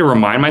I had to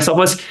remind myself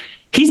was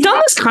he's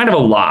done this kind of a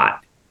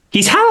lot.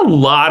 He's had a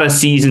lot of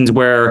seasons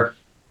where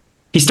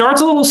he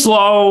starts a little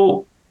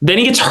slow, then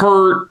he gets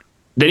hurt,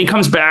 then he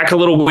comes back a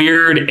little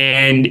weird,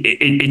 and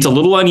it's a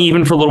little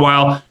uneven for a little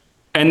while.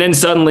 And then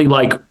suddenly,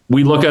 like,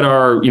 we look at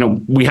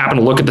we happen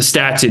to look at the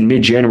stats in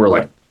mid-January,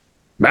 like,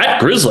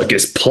 Matt Grzelcyk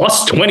is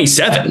plus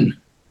 27.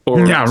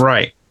 Or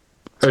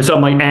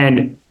something.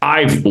 And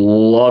I've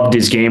loved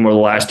his game over the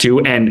last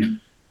two. And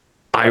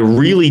I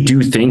really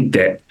do think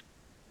that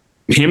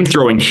him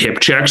throwing hip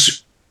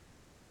checks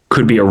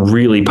could be a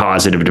really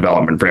positive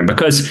development for him,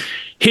 because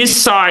his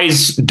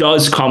size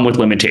does come with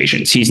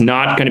limitations. He's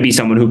not going to be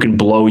someone who can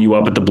blow you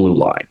up at the blue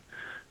line.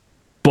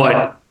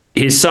 But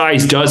his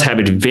size does have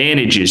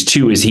advantages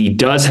too, as he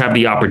does have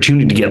the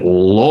opportunity to get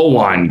low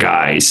on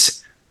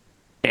guys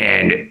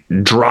and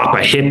drop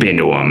a hip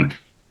into them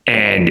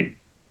and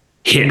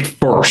hit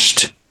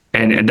first.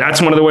 And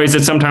that's one of the ways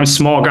that sometimes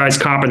small guys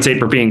compensate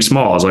for being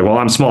small. It's like, well,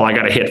 I'm small, I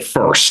got to hit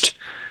first.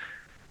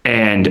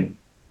 And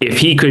if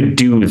he could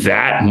do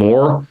that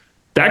more,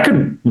 that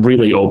could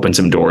really open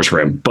some doors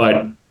for him.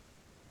 But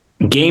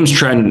game's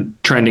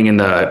trending in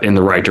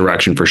the right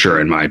direction for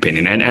sure, in my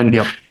opinion. And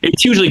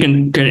it's hugely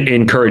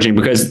encouraging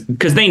because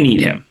they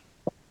need him.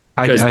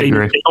 Because they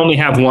only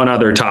have one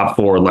other top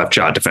four left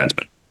shot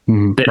defenseman.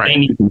 They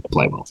need him to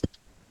play well.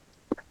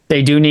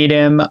 They do need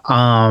him.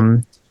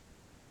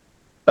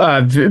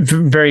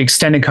 Very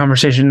extended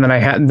conversation that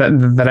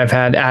I've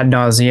had ad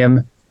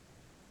nauseum.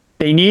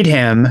 They need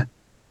him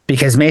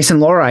because Mason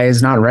Lohrei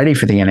is not ready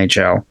for the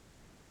NHL.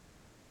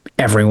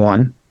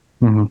 Everyone,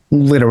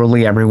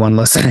 literally everyone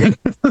listening.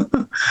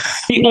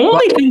 The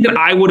only thing that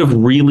I would have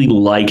really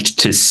liked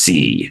to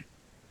see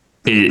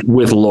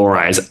with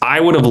Lohrei is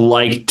I would have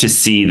liked to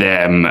see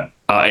them.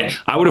 I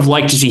would have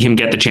liked to see him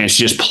get the chance to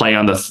just play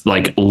on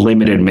the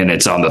limited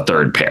minutes on the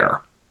third pair.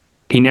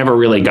 He never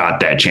really got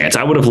that chance.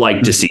 I would have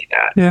liked to see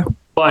that. Yeah.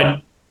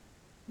 But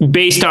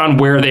based on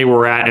where they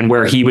were at and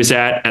where he was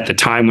at the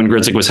time when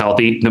Grzelcyk was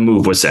healthy, the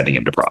move was sending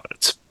him to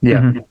Providence.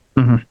 Yeah.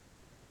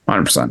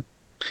 100%.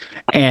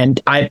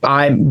 And I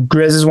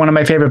Grizz is one of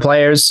my favorite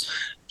players.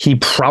 He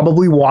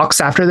probably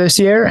walks after this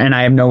year, and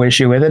I have no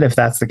issue with it if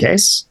that's the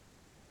case.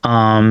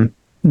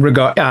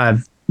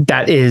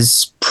 That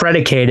is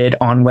predicated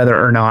on whether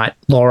or not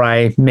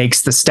Lohrei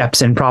makes the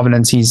steps in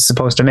Providence he's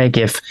supposed to make.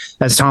 If,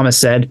 as Thomas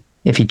said,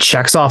 if he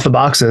checks off the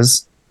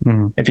boxes,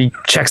 if he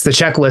checks the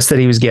checklist that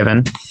he was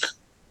given.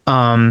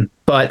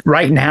 But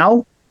right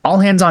now, all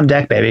hands on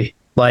deck, baby.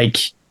 Like,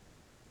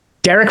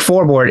 Derek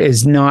Forbort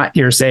is not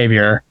your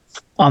savior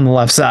on the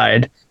left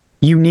side.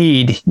 You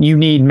need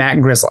Matt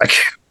Grzelcyk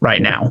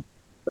right now.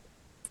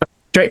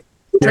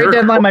 Trade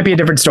deadline might be a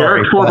different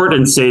story. Derek Forbort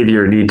and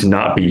savior need to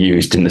not be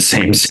used in the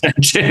same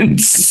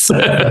sentence.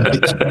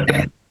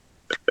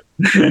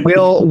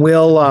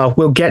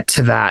 We'll get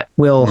to that.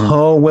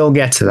 We'll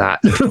get to that.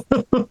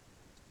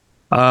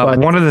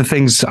 One of the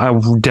things I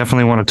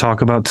definitely want to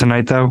talk about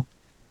tonight, though,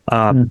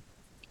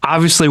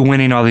 obviously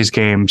winning all these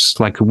games,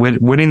 like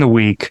winning the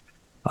week,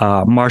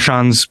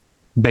 Marchand's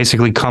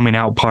basically coming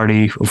out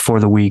party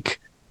for the week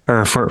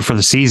or for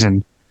the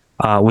season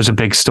was a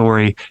big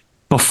story.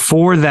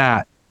 Before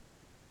that,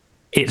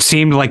 it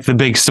seemed like the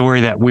big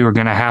story that we were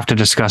going to have to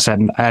discuss ad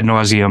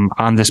nauseum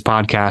on this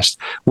podcast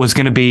was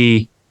going to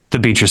be the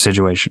Beecher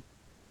situation.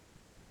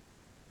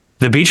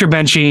 The Beecher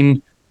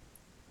benching,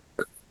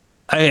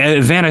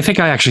 Van, I think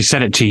I actually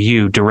said it to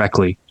you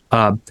directly.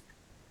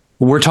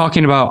 We're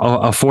talking about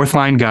a fourth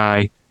line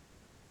guy.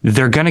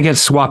 They're going to get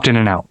swapped in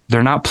and out.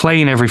 They're not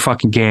playing every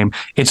fucking game.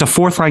 It's a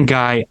fourth line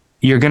guy.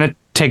 You're going to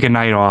take a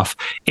night off.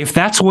 If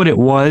that's what it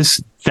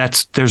was,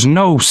 there's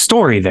no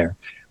story there.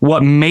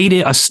 What made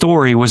it a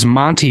story was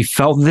Monty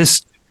felt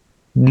this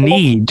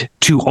need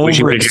to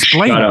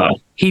over-explain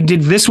it. He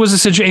did. This was a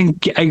situation.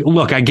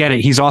 Look, I get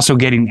it. He's also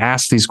getting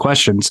asked these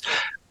questions,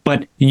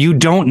 but you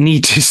don't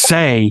need to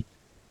say,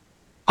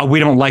 we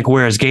don't like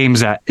where his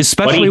game's at,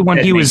 especially when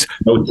he was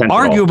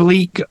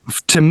arguably,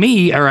 to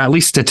me, or at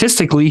least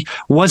statistically,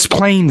 was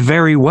playing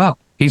very well.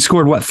 He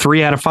scored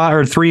 3 out of 5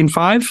 or 3 and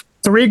 5?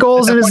 3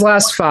 goals in his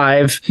last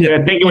 5. Yeah,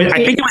 I think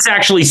it was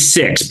actually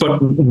 6,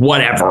 but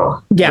whatever.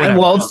 Yeah, whatever.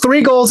 Well,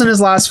 3 goals in his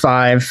last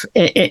 5,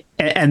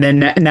 and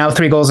then now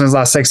 3 goals in his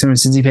last 6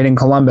 since he played in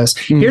Columbus.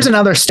 Here's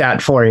another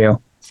stat for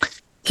you.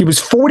 He was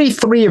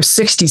 43 of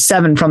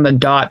 67 from the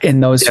dot in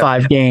those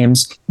 5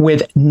 games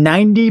with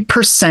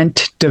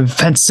 90%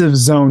 defensive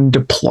zone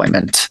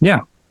deployment.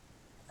 Yeah.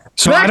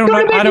 So That's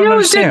I don't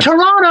understand. In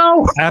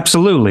Toronto.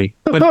 Absolutely.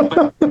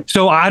 But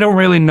so I don't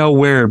really know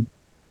where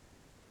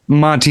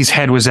Monty's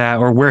head was at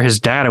or where his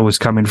data was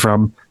coming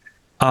from.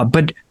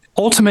 But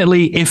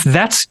ultimately,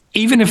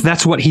 even if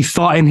that's what he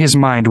thought in his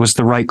mind was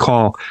the right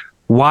call,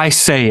 why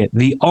say it?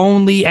 The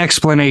only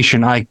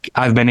explanation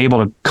I've been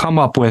able to come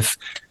up with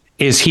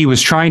is he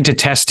was trying to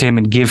test him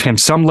and give him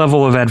some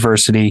level of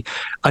adversity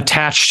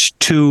attached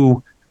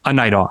to a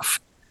night off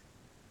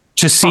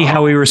to see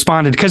how he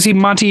responded. Because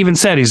Monty even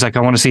said, he's like,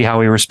 I want to see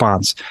how he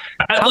responds.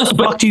 How the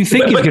fuck do you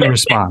think he's going to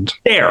respond?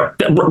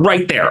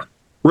 Right there.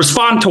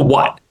 Respond to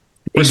what?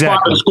 Respond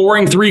to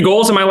scoring 3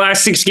 goals in my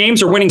last 6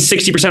 games or winning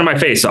 60% of my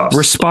faceoffs?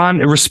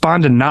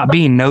 Respond to not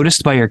being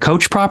noticed by your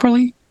coach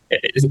properly?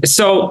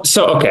 So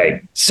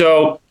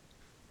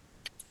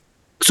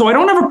I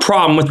don't have a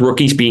problem with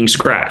rookies being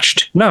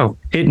scratched. No,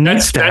 it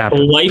needs to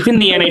happen. Life in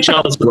the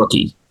NHL is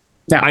rookie.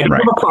 I don't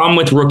have a problem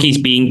with rookies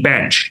being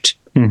benched.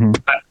 Mm-hmm.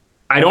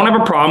 I don't have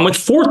a problem with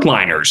fourth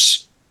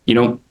liners,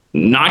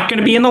 not going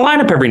to be in the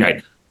lineup every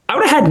night. I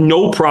would have had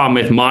no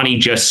problem if Monty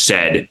just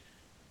said,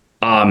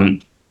 we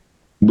want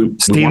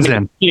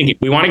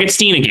to get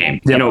Steen a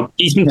game. Yep.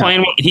 He's been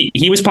playing.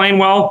 He was playing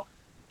well.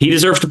 He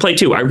deserves to play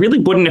too. I really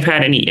wouldn't have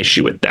had any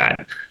issue with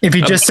that. If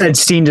he just said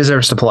Steen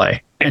deserves to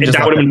play. And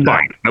that would have been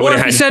fine. Or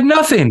if he said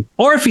nothing.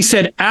 Or if he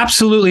said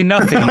absolutely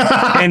nothing.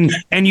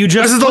 and you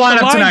just put the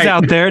lines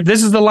out there.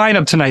 This is the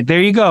lineup tonight.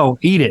 There you go.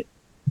 Eat it.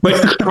 But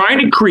trying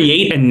to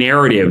create a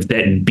narrative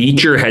that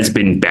Beecher has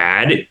been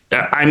bad,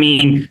 I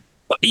mean,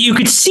 you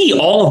could see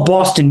all of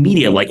Boston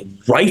media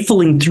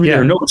rifling through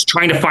their notes,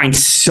 trying to find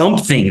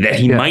something that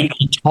he might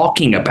be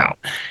talking about.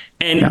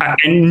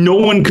 And no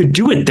one could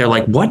do it. They're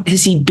like, what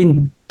has he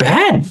been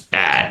bad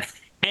at?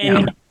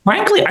 And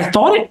frankly, I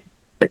thought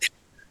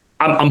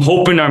I'm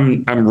hoping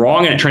I'm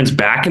wrong and it trends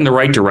back in the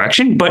right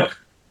direction, but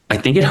I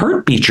think it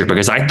hurt Beecher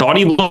because I thought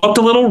he looked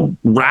a little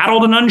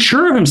rattled and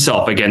unsure of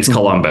himself against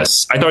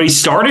Columbus. I thought he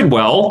started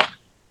well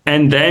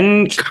and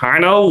then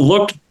kind of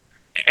looked.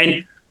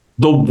 And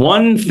the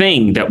one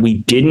thing that we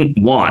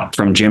didn't want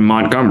from Jim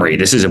Montgomery,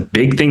 this is a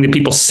big thing that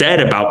people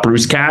said about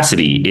Bruce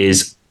Cassidy,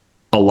 is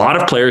a lot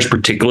of players,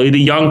 particularly the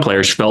young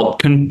players, felt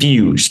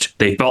confused.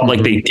 They felt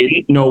like they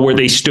didn't know where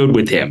they stood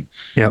with him.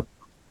 Yep.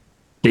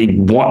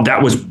 That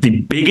was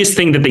the biggest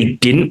thing that they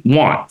didn't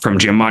want from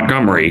Jim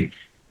Montgomery.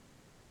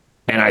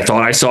 And I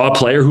thought I saw a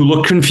player who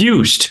looked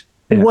confused.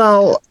 Yeah.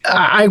 Well,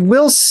 I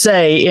will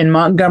say in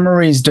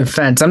Montgomery's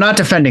defense, I'm not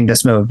defending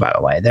this move, by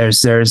the way.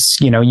 There's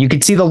you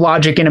could see the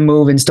logic in a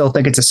move and still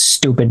think it's a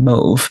stupid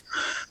move.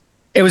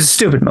 It was a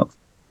stupid move.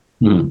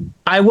 Hmm.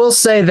 I will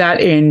say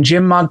that in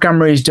Jim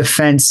Montgomery's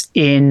defense,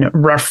 in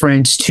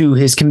reference to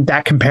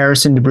that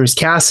comparison to Bruce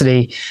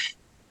Cassidy,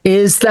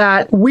 is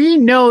that we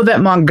know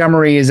that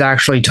Montgomery is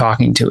actually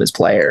talking to his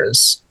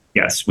players.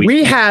 Yes,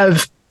 We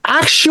have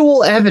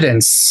actual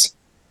evidence.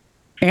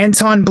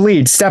 Anton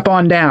Bleed, step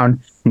on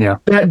down. Yeah.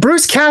 That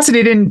Bruce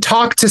Cassidy didn't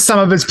talk to some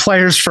of his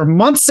players for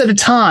months at a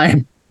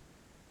time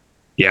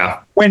Yeah.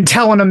 when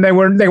telling them they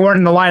weren't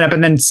in the lineup,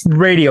 and then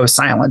radio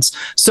silence.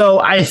 So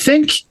I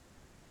think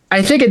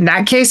in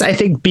that case, I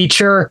think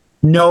Beecher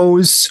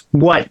knows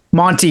what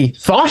Monty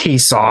thought he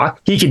saw.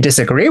 He could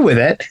disagree with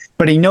it,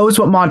 but he knows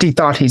what Monty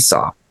thought he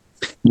saw.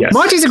 Yes.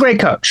 Monty's a great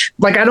coach.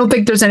 Like, I don't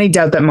think there's any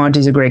doubt that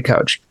Monty's a great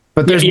coach.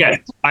 But there's Yes,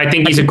 I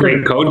think he's a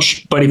great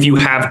coach. But if you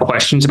have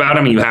questions about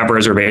him and you have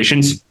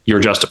reservations,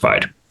 you're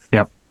justified.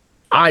 Yep.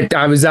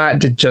 I was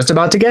just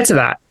about to get to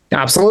that.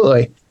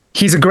 Absolutely.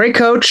 He's a great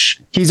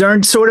coach. He's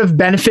earned sort of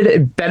benefit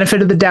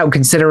of the doubt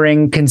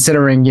considering,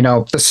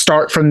 the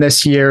start from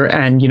this year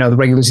and, the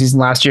regular season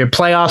last year.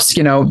 Playoffs,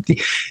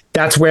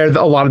 that's where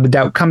a lot of the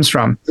doubt comes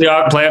from.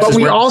 Yeah, playoffs. But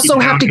we also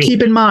have to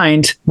keep in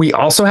mind,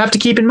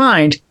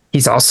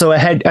 he's also a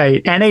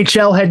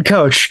NHL head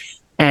coach,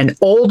 and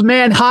old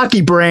man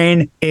hockey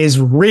brain is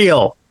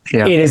real.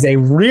 Yeah. It is a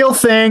real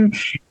thing,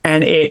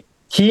 and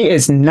he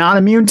is not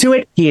immune to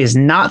it. He is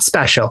not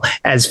special.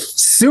 As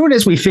soon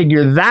as we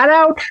figure that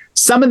out,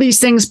 some of these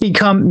things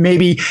become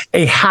maybe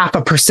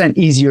 0.5%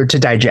 easier to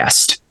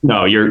digest.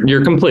 No,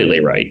 you're completely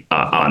right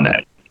on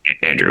that,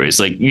 Andrew. It's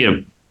like,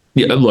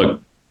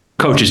 look,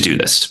 coaches do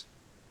this.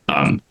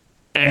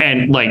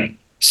 And like,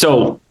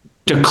 so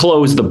to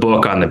close the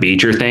book on the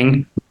Beecher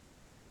thing,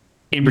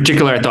 in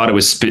particular, I thought it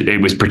was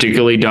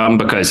particularly dumb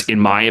because, in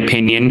my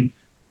opinion,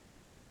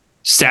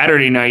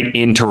 Saturday night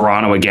in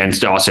Toronto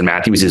against Austin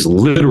Matthews is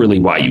literally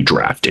why you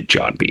drafted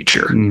John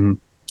Beecher. Mm-hmm.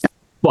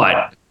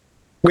 But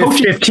with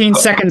 15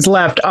 seconds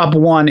left, up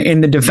one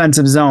in the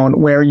defensive zone,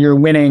 where you're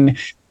winning,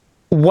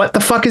 what the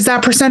fuck is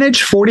that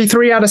percentage?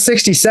 43 out of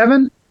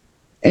 67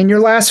 in your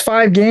last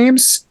 5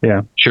 games?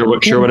 Yeah. Sure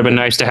would have been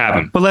nice to have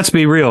him. But let's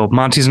be real.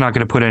 Monty's not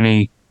going to put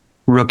any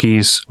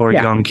rookies or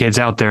young kids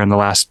out there in the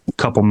last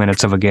couple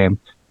minutes of a game.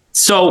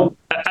 So,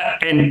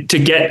 and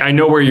I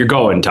know where you're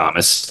going,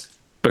 Thomas,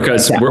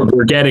 because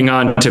we're getting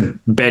on to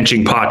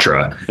benching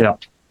Patra. Yeah.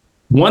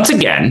 Once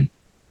again,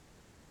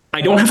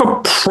 I don't have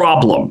a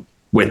problem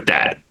with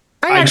that.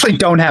 I actually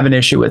don't have an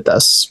issue with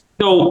this.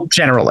 So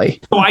generally,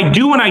 I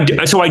do and I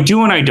do. So I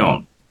do and I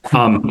don't.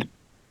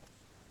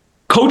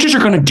 Coaches are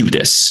going to do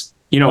this.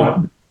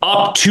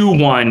 Up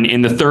 2-1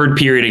 in the third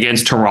period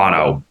against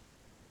Toronto.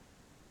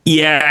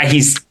 Yeah,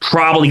 he's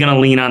probably going to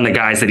lean on the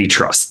guys that he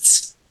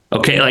trusts.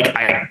 Okay, like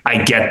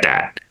I get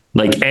that.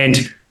 Like, and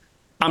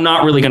I'm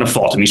not really going to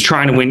fault him. He's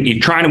trying to win.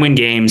 He's trying to win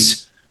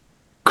games.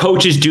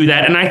 Coaches do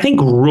that, and I think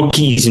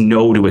rookies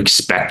know to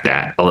expect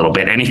that a little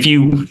bit. And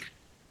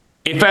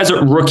if as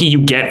a rookie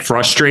you get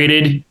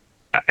frustrated,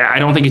 I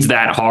don't think it's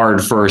that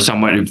hard for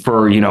someone,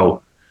 for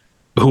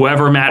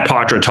whoever Matt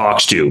Patra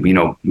talks to,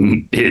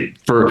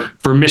 for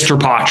Mr.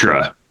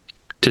 Patra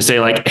to say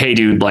like, hey,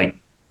 dude, like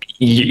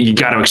you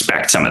got to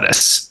expect some of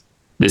this.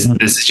 This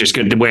is just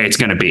good the way it's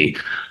going to be.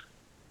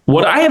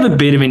 What I have a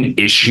bit of an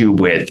issue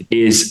with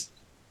is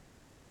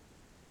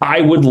I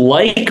would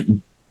like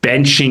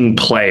benching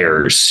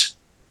players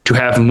to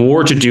have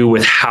more to do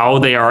with how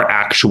they are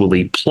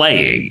actually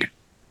playing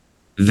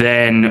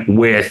than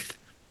with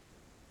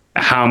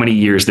how many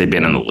years they've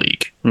been in the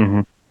league.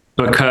 Mm-hmm.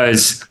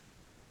 Because,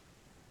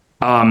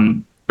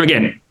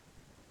 again,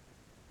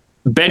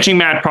 benching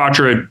Matt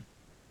Patra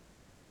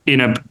in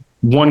a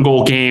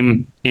 1-goal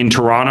game in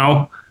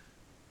Toronto,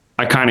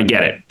 I kind of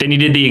get it. Then he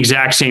did the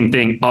exact same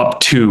thing up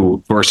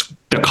to versus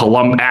at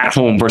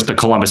home versus the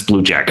Columbus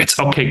Blue Jackets.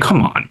 Okay,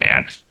 come on,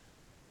 man.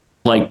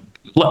 Like,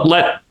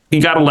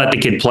 you got to let the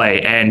kid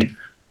play. And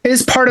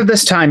is part of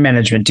this time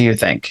management, do you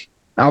think?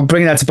 I'll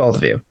bring that to both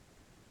of you.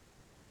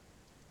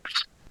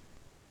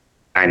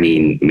 I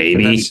mean,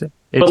 maybe.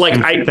 But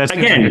like, that's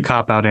again a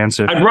cop-out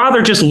answer. I'd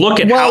rather just look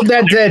at how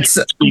that's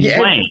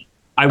playing.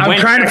 I'm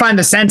trying to find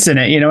the sense in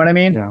it. You know what I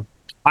mean? Yeah.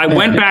 I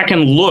went back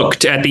and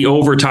looked at the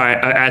overtime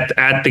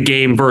at the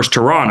game versus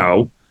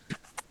Toronto,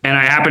 and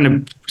I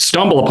happened to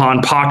stumble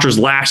upon Patra's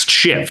last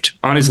shift.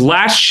 On his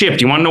last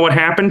shift, you want to know what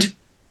happened?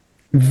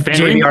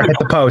 JVR hit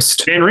the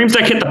post. Van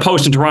Riemsdyk hit the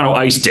post, and Toronto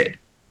iced it.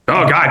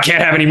 Oh God,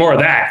 can't have any more of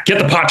that. Get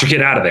the Patra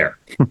kid out of there.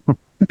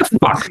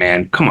 Fuck,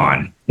 man, come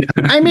on.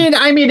 I mean,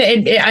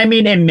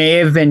 it may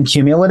have been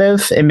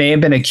cumulative. It may have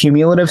been a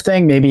cumulative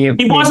thing. Maybe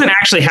he wasn't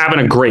actually having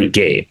a great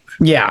game.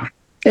 Yeah.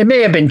 It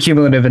may have been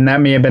cumulative, and that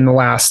may have been the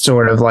last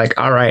sort of like,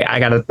 all right, I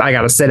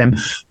gotta sit him.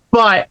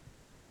 But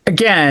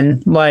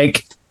again,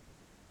 like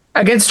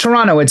against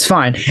Toronto, it's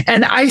fine.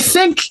 And I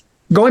think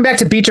going back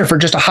to Beecher for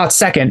just a hot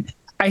second,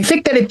 I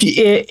think that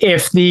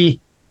if the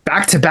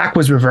back-to-back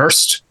was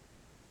reversed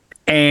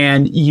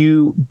and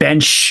you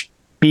bench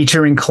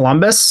Beecher in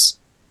Columbus,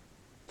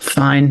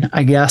 fine,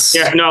 I guess.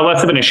 Yeah, no,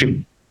 less of an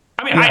issue.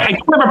 I mean, I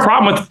don't have a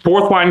problem with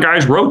fourth line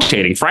guys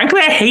rotating.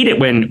 Frankly, I hate it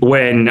when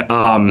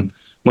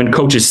when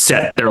coaches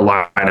set their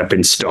lineup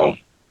in stone.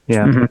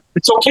 Yeah.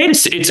 It's okay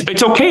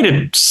it's okay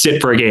to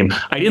sit for a game.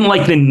 I didn't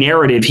like the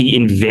narrative he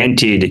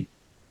invented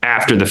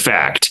after the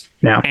fact.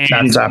 No, and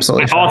that's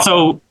absolutely fine.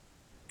 also,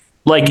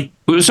 like,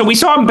 so we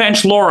saw him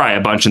bench Lorai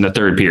a bunch in the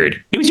third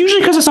period. It was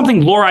usually because of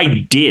something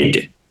Lorai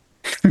did.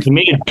 He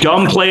made a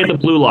dumb play at the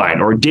blue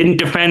line or didn't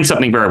defend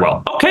something very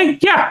well. Okay,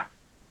 yeah.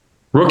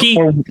 Rookie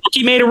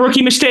made a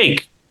rookie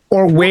mistake.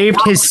 Or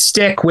waved his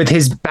stick with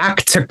his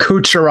back to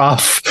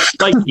Kucherov.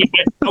 Like,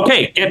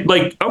 okay.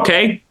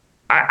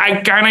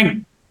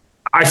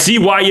 I see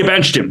why you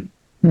benched him.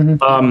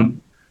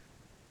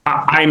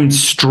 I'm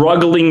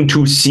struggling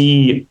to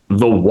see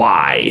the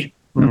why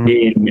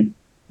in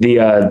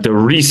the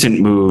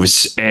recent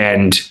moves,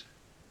 and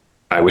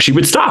I wish he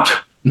would stop.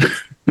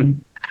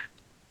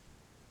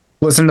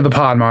 Listen to the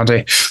pod,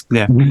 Monty.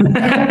 Yeah.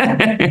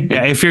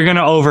 Yeah. If you're going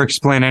to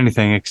over-explain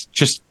anything,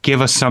 just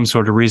give us some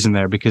sort of reason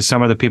there, because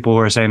some of the people who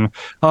are saying,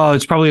 oh,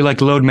 it's probably like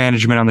load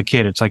management on the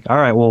kid. It's like, all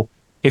right, well,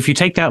 if you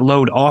take that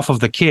load off of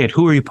the kid,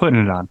 who are you putting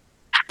it on?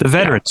 The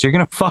veterans. You're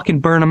going to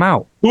fucking burn them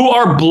out. Who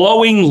are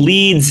blowing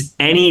leads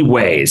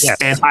anyways. Yes.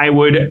 And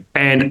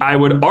I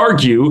would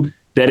argue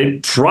that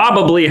it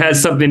probably has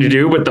something to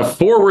do with the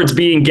forwards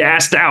being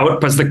gassed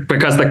out because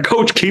the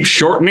coach keeps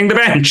shortening the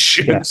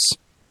bench. Yes.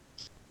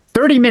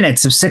 30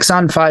 minutes of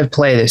 6-on-5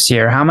 play this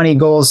year. How many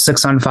goals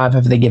 6-on-5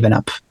 have they given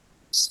up?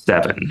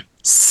 7.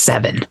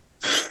 7.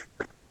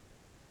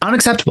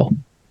 Unacceptable.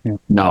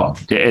 No,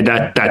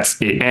 that's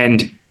it.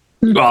 And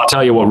I'll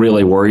tell you what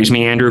really worries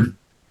me, Andrew.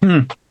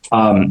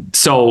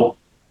 So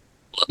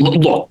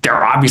look,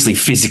 they're obviously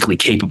physically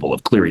capable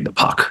of clearing the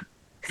puck.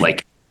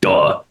 Like,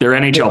 duh, they're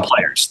NHL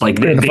players. Like,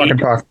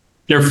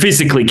 they're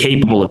physically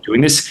capable of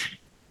doing this.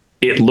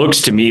 It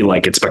looks to me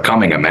like it's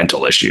becoming a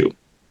mental issue.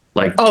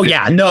 Like, oh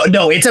yeah, no,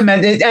 it's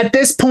at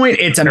this point,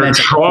 it's a they're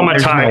mental.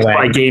 traumatized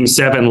by Game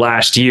 7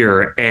 last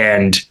year,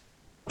 and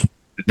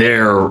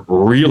they're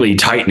really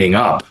tightening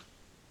up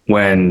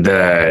when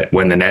the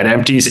net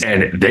empties,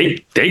 and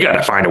they got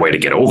to find a way to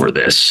get over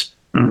this.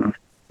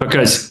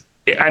 Because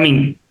I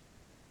mean,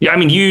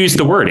 you used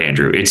the word,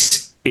 Andrew.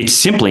 It's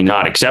simply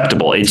not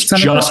acceptable. It's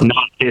just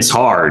not this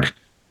hard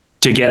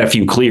to get a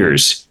few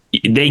clears.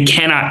 They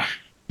cannot.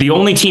 The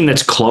only team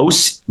that's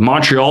close,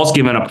 Montreal's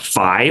given up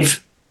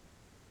 5.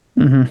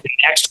 The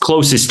next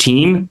closest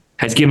team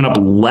has given up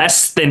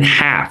less than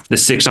half the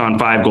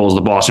 6-on-5 goals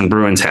the Boston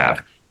Bruins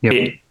have.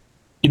 Yep.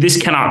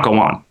 This cannot go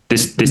on.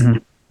 This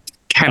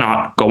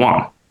cannot go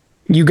on.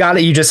 You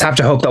just have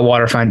to hope that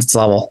water finds its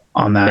level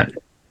on that.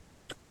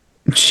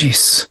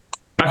 Jeez.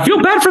 I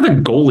feel bad for the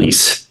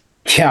goalies.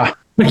 Yeah.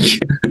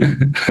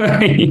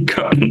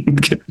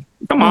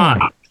 Come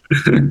on.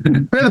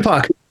 Clear the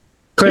puck.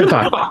 Clear the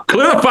puck.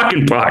 Clear the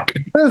fucking puck.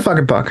 Clear the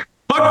fucking puck.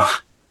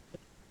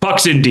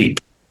 Puck's in deep.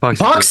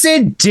 Puck's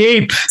in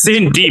deep. It's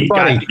in deep.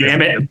 God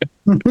damn it.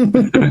 All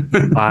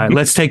right,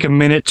 let's take a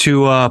minute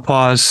to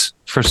pause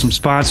for some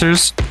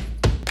sponsors.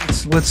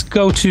 Let's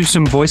go to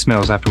some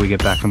voicemails after we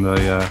get back from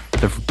the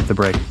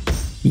break.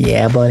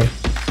 Yeah, buddy.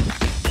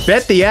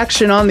 Bet the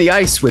action on the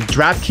ice with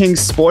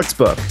DraftKings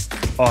Sportsbook.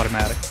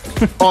 Automatic.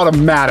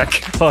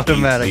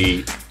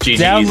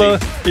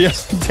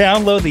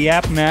 Download the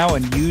app now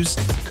and use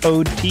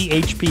code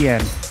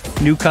THPN.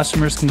 New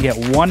customers can get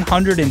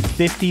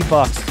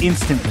 $150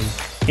 instantly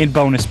in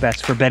bonus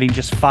bets for betting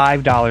just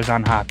 $5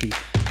 on hockey.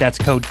 That's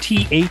code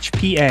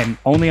THPN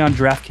only on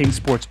DraftKings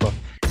Sportsbook,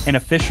 an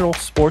official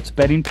sports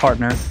betting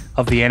partner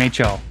of the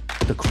NHL.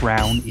 The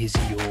crown is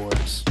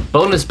yours.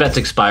 Bonus bets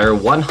expire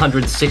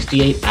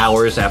 168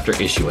 hours after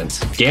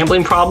issuance.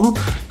 Gambling problem?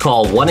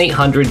 Call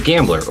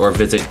 1-800-GAMBLER or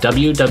visit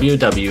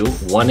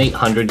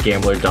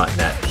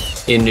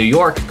www.1800gambler.net. In New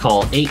York,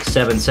 call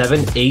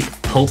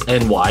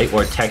 877-8-HOPE-NY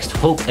or text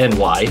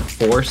HOPE-NY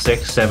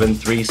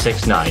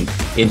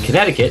 467-369. In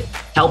Connecticut,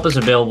 help is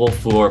available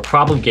for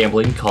problem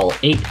gambling. Call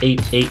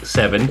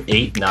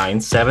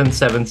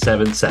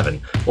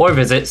 888-789-7777 or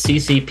visit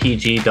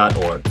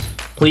ccpg.org.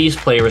 Please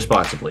play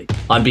responsibly.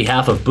 On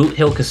behalf of Boot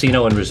Hill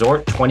Casino and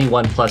Resort,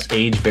 21 plus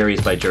age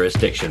varies by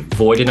jurisdiction.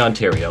 Void in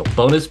Ontario.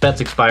 Bonus bets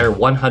expire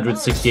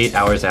 168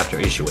 hours after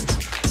issuance.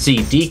 See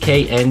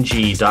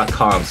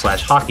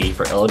dkng.com/hockey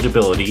for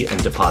eligibility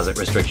and deposit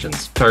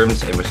restrictions,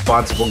 terms, and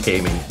responsible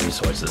gaming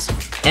resources.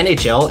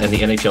 NHL and the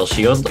NHL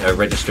Shield are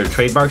registered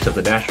trademarks of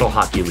the National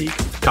Hockey League.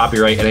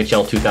 Copyright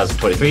NHL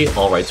 2023,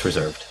 all rights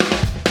reserved. All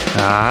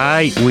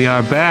right, we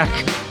are back.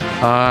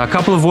 A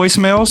couple of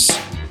voicemails.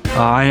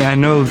 I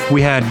know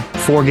we had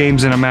 3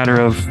 games in a matter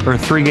of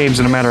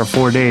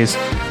 4 days,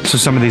 so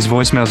some of these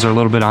voicemails are a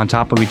little bit on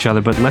top of each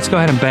other, but let's go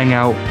ahead and bang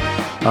out.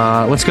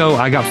 Let's go.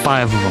 I got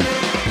 5 of them.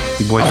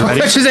 You boys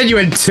ready? I just said you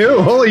had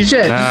 2. Holy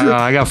shit. No,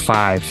 I got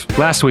 5.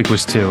 Last week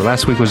was 2.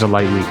 Last week was a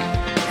light week.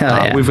 Hell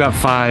yeah. We've got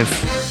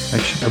 5.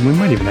 Actually, we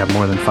might even have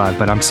more than 5,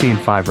 but I'm seeing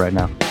 5 right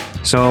now.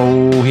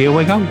 So here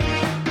we go.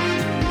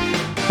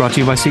 Brought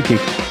to you by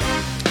SeatGeek.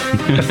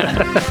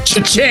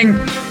 Cha-ching.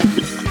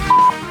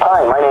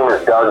 Hi, my name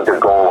is Doug the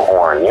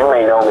Goalhorn. You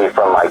may know me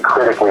from my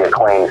critically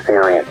acclaimed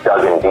series,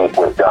 Dug in Deep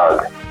with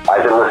Doug.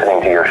 I've been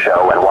listening to your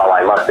show, and while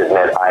I must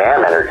admit I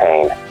am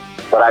entertained,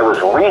 but I was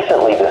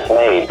recently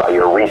dismayed by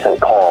your recent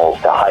calls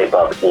to hype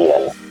up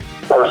Ian.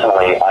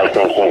 Personally, I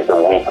think he's the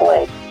weak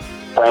link.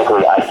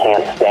 Frankly, I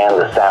can't stand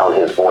the sound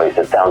of his voice.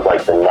 It sounds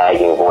like the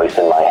nagging voice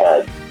in my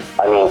head.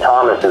 I mean,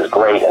 Thomas is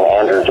great, and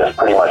Andrew just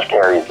pretty much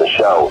carries the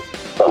show.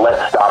 But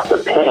let's stop the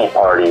pity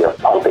party of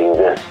pumping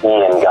this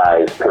Ian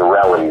guy's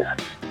Pirellis.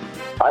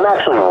 I'm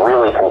actually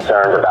really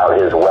concerned about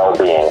his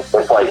well-being.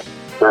 It's like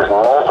there's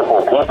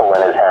multiple people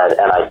in his head,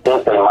 and I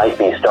think they might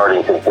be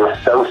starting to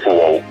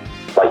dissociate.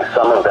 Like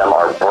some of them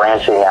are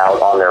branching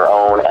out on their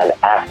own and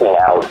acting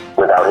out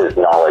without his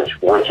knowledge,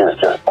 which is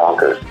just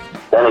bonkers.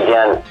 Then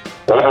again,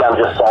 maybe I'm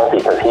just salty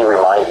because he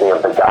reminds me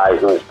of the guy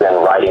who's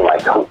been riding my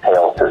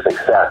coattails to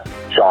success,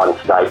 Sean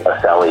Snipe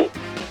Aselli.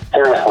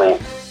 Seriously,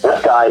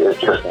 this guy is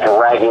just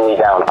dragging me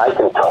down. I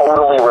can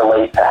totally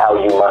relate to how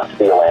you must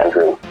feel,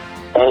 Andrew.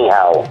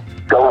 Anyhow,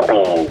 go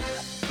Bees.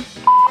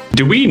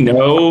 Do we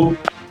know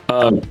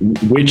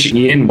which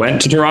Ian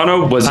went to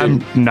Toronto? Was I'm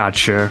it not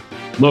sure.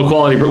 low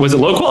quality? Was it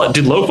low quality?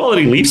 Did low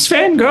quality Leafs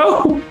fan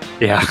go?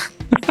 Yeah.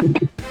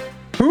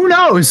 Who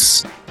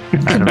knows?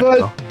 I don't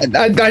know.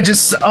 But I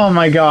just, oh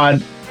my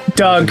God.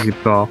 Doug, Good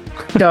call.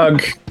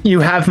 Doug,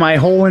 you have my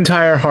whole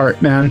entire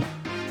heart, man.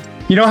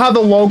 You know how the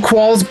low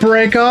quals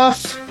break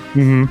off?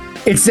 Mm-hmm.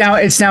 It's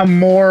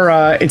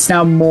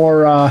now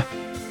more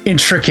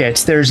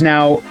intricate. There's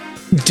now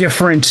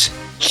different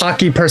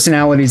hockey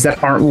personalities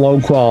that aren't low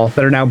qual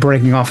that are now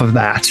breaking off of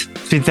that.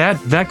 See,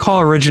 that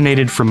call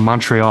originated from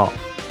Montreal.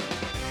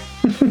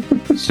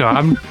 So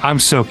I'm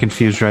so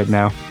confused right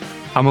now.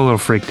 I'm a little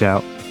freaked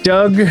out.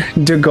 Doug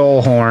de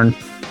Goalhorn.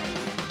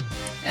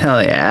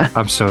 Hell yeah.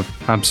 I'm so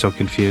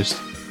confused.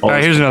 All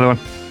right, here's another one.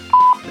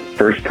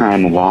 First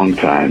time, long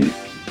time.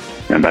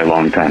 And by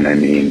long time, I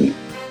mean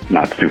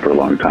not super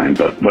long time,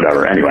 but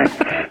whatever. Anyway,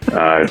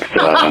 it's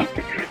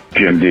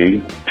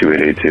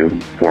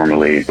GMD2882,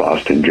 formerly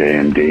Boston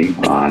JMD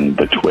on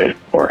the Twit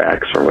or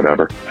X or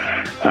whatever.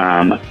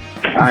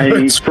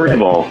 First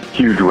of all,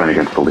 huge win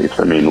against the Leafs.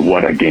 I mean,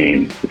 what a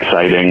game.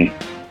 Exciting.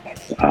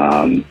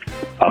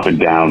 Up and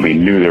down. We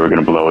knew they were going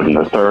to blow it in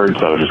the third,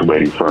 so I was just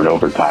waiting for an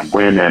overtime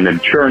win, and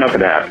then sure enough,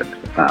 it happened.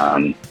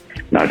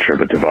 Not sure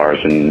what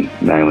Tavares and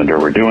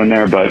Nylander were doing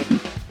there, but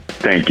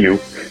thank you,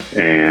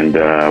 and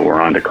we're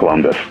on to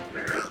Columbus.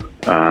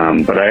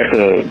 But I have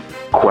to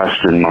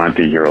question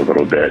Monty here a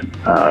little bit.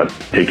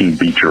 Taking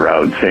Beecher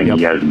out, saying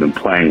he hasn't been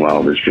playing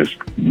well is just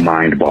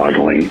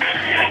mind-boggling.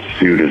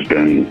 Dude has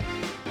been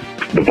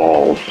the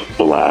balls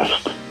the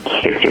last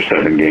 6 or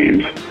 7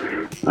 games.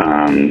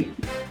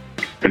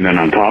 And then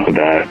on top of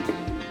that,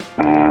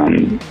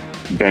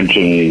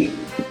 benching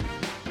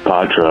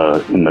Patra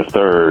in the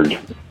third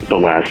the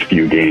last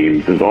few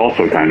games is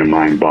also kind of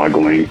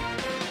mind-boggling.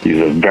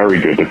 He's a very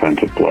good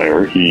defensive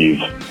player.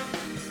 He's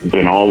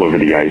been all over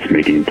the ice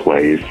making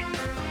plays.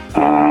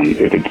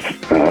 If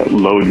it's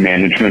load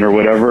management or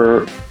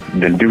whatever,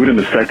 then do it in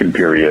the second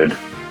period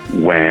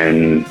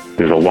when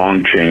there's a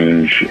long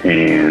change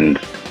and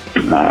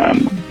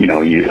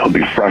he'll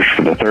be fresh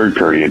for the third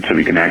period so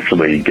he can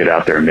actually get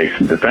out there and make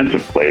some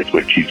defensive plays,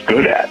 which he's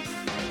good at.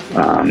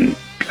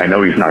 I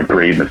know he's not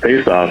great in the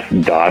face-off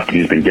dot, but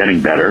he's been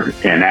getting better.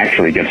 And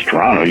actually against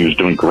Toronto, he was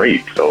doing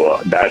great. So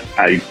that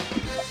I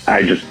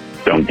just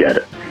don't get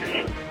it.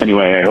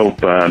 Anyway, I hope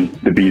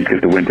the Bees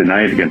get the win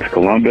tonight against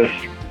Columbus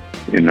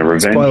in the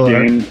revenge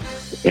game.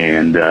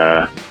 And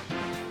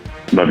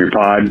love your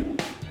pod.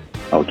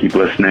 I'll keep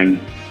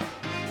listening.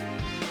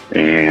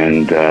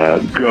 And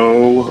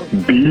go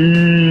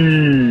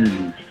Bees!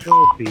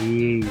 Go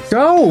Bees.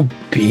 Go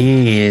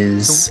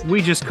Bees. So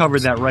we just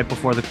covered that right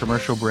before the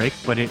commercial break,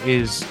 but it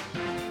is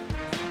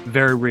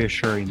very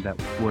reassuring that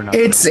we're not.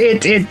 It's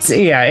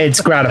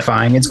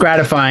gratifying. It's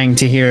gratifying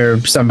to hear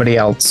somebody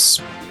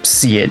else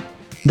see it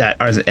that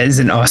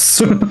isn't us.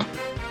 To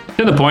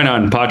the point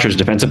on Patra's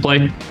defensive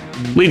play,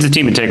 leads the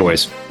team in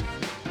takeaways.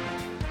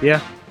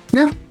 Yeah.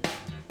 Yeah.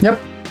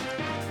 Yep.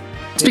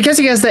 It's because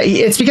he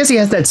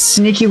has that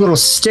sneaky little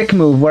stick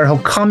move where he'll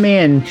come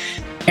in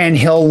and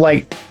he'll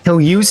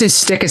use his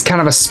stick as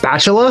kind of a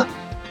spatula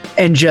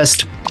and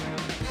just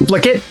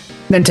flick it,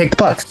 then take the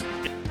puck.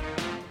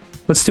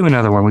 Let's do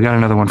another one. We got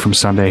another one from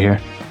Sunday here.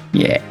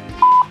 Yeah.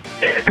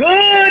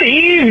 Good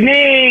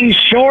evening,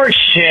 Short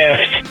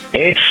Shift.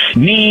 It's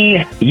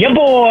me, your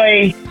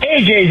boy,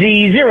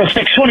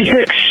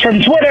 AJZ0626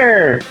 from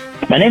Twitter.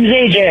 My name's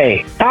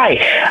AJ. Hi.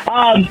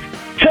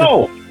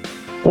 So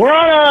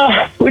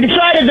we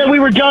decided that we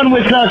were done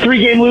with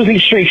 3-game losing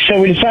streaks, so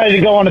we decided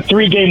to go on a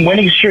 3-game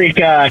winning streak,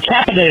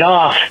 capping it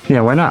off. Yeah,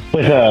 why not?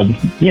 With a,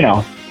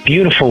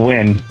 beautiful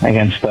win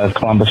against the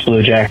Columbus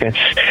Blue Jackets.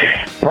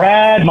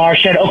 Brad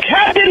Marchand. Oh,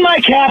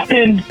 my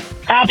captain.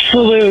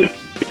 Absolute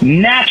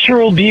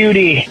natural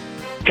beauty.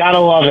 Gotta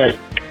love it.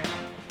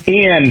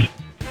 Ian,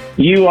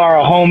 you are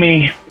a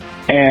homie.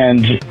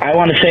 And I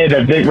want to say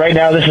that right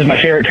now, this is my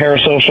favorite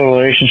parasocial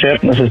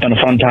relationship. This has been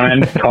a fun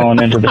time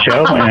calling into the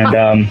show. And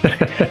go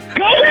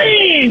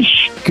Bees!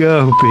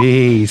 Go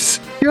Bees.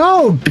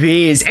 Go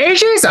Bees.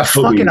 AJ's a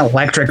fucking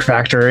electric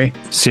factory.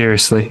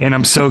 Seriously. And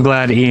I'm so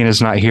glad Ian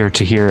is not here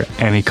to hear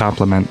any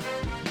compliment.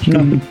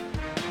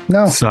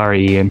 No,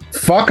 Sorry, Ian.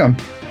 fuck him.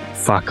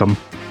 Fuck him.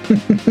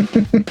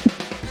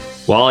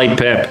 Wally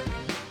Pip.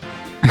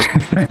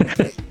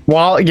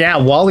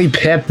 Wally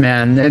Pip,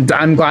 man.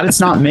 I'm glad it's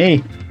not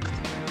me.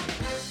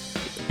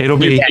 It'll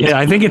be,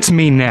 I think it's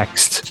me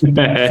next.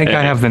 I think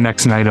I have the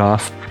next night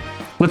off.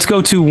 Let's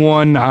go to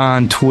one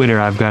on Twitter.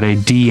 I've got a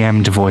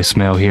DM'd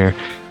voicemail here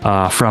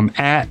from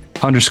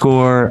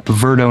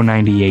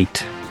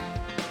 @_Verdo98.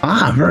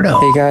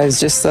 Verdo. Hey guys,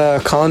 just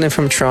calling in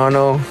from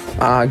Toronto,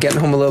 getting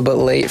home a little bit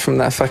late from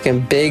that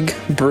fucking big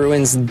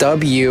Bruins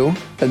W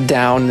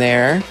down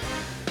there.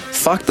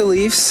 Fuck the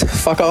Leafs,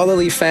 fuck all the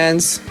Leaf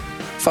fans,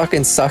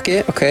 fucking suck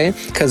it, okay?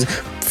 Because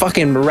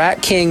fucking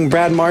Rat King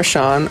Brad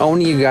Marchand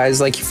owning you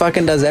guys like he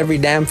fucking does every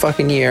damn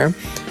fucking year.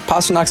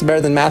 Pasternak's better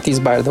than Matthews,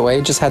 by the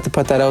way, just had to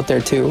put that out there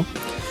too.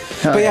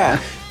 But yeah,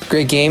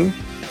 great game,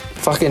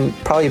 fucking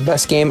probably the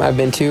best game I've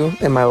been to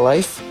in my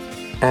life,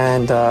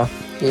 and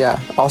yeah,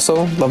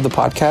 also love the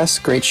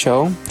podcast. Great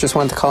show. Just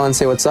wanted to call and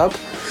say what's up.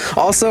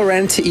 Also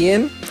ran into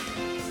Ian.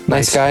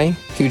 Nice guy.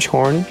 Huge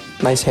horn.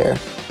 Nice hair.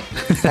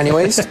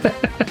 Anyways,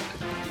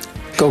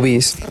 go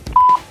Bees.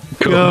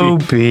 Go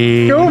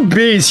Bees. Go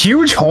Bees.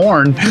 Huge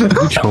horn.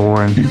 Huge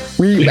horn.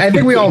 I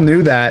think we all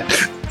knew that.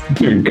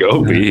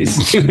 Go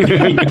Bees.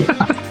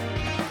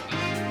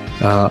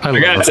 I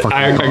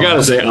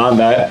gotta say on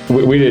that,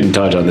 we didn't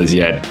touch on this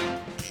yet.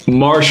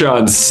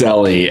 Marchand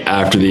Selly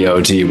after the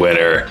OT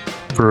winner.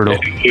 Brutal.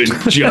 It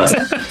was just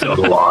so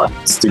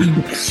lost.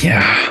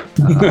 Yeah.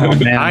 Oh,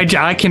 man.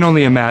 I can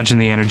only imagine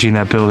the energy in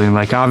that building.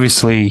 Like,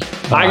 obviously,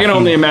 I can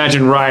only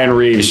imagine Ryan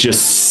Reeves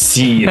just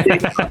seething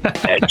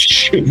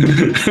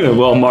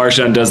while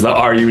Marchand does the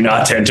 "Are you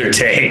not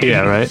entertained?"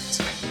 yeah, right.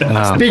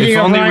 Speaking If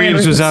of only Ryan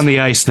Reeves was Reeves. on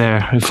the ice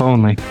there. If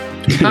only.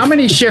 How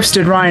many shifts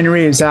did Ryan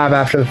Reeves have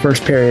after the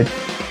first period?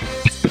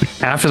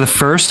 After the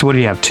first, what do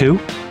you have? 2?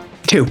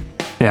 2.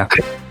 Yeah.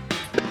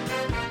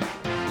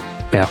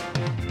 Yeah.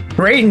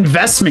 Great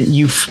investment,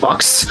 you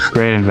fucks.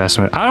 Great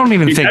investment. I don't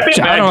even think.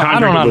 I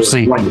don't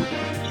honestly.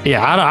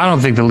 Yeah, I don't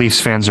think the Leafs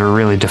fans are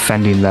really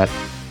defending that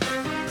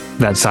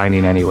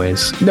signing,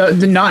 anyways. No,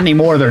 not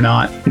anymore. They're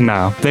not.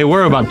 No, they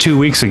were about 2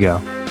 weeks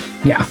ago.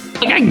 Yeah.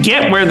 Like, I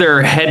get where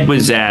their head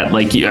was at.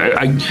 Like,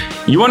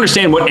 you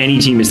understand what any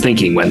team is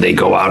thinking when they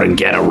go out and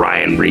get a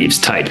Ryan Reeves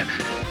type.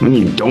 What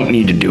you don't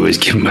need to do is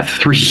give him a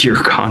 3-year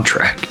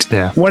contract.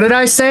 Yeah. What did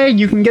I say?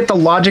 You can get the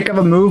logic of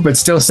a move, but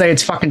still say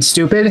it's fucking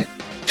stupid.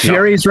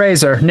 Fury's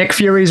razor. Nick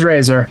Fury's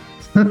razor.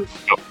 All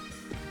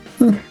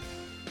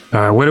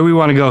right, where do we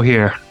want to go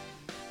here?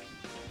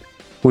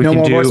 We No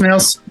can more do.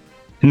 voicemails?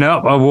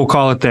 No, we'll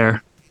call it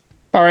there.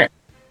 All right.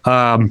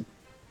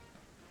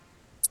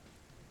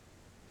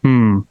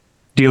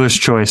 Dealer's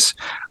choice.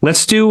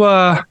 Let's do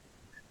a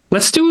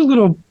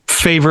little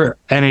favorite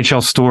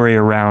NHL story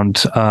around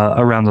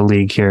the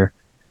league here.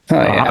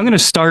 Oh, yeah. I'm gonna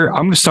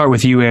start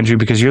with you, Andrew,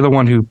 because you're the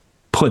one who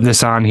put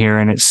this on here,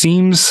 and it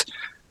seems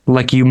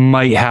like you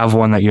might have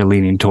one that you're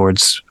leaning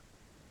towards.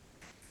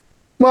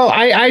 Well,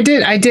 I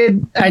did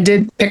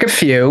pick a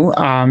few,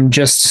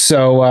 just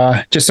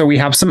so we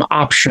have some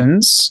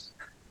options.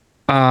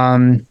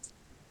 The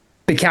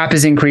cap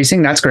is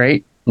increasing. That's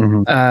great.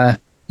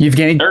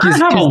 Yevgeny, They're going to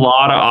have a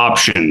lot of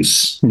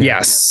options.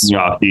 yes, In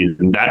the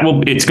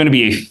offseason. It's going to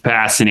be a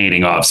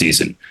fascinating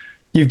offseason.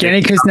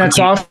 Yevgeny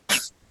Kuznetsov.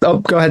 Oh,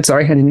 go ahead.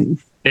 Sorry, I didn't.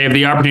 They have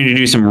the opportunity to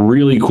do some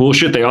really cool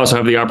shit. They also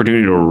have the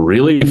opportunity to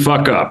really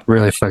fuck up.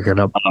 Really fuck it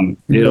up.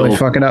 Really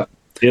fuck it up.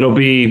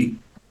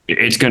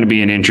 It's going to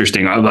be an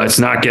interesting. Let's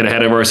not get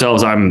ahead of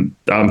ourselves. I'm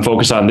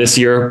focused on this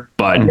year,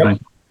 but going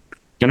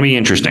to be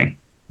interesting.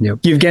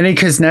 Yevgeny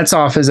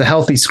Kuznetsov is a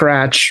healthy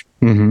scratch.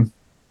 Mm-hmm.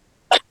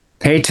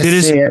 Hate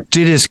to see it.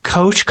 Did his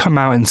coach come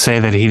out and say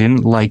that he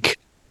didn't like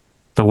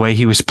the way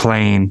he was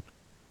playing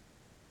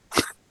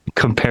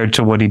compared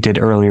to what he did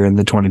earlier in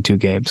the 22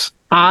 games? Is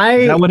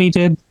that what he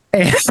did?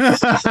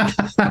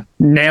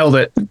 Nailed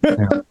it.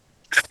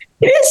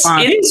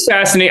 It is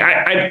fascinating.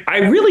 I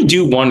really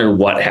do wonder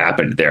what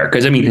happened there.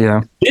 Because, I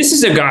mean, this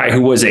is a guy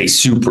who was a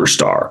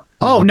superstar.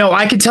 Oh, no,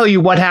 I could tell you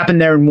what happened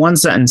there in one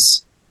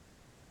sentence.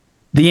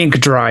 The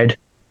ink dried.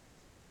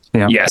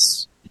 Yeah.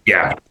 Yes.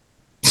 Yeah.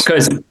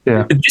 Because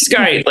this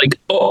guy, like,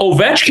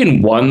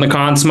 Ovechkin won the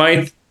Conn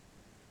Smythe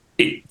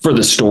for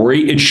the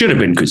story. It should have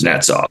been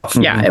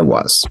Kuznetsov. Yeah, it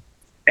was.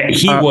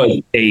 He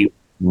was a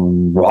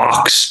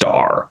rock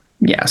star.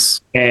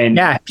 Yes. And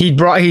he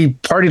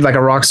partied like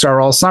a rock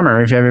star all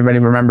summer, if everybody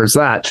remembers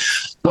that.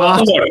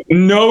 Look,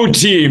 no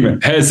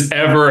team has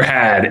ever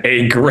had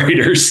a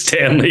greater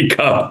Stanley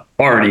Cup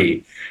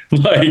party.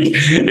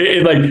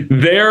 Like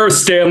their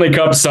Stanley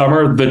Cup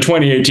summer, the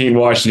 2018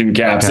 Washington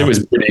Caps, it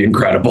was pretty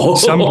incredible.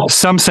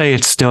 Some say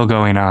it's still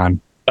going on.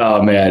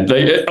 Oh man,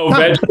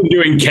 Ovechkin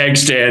doing keg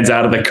stands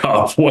out of the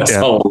cup was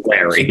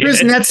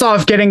hilarious.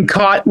 Kuznetsov getting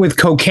caught with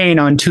cocaine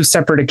on 2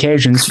 separate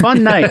occasions.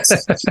 Fun nights.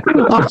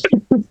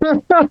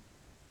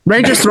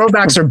 Rangers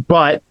throwbacks are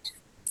butt.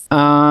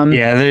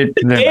 Yeah, they're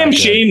Damn not good.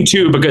 shame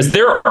too, because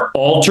their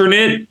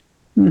alternate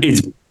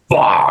is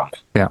bomb.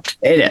 Yeah,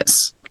 It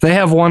is. they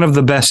have one of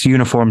the best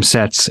uniform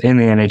sets in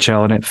the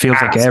NHL, and it feels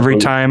like every Absolutely.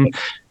 time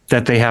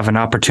that they have an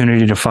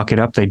opportunity to fuck it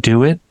up, they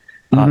do it.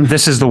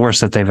 This is the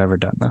worst that they've ever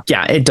done, though.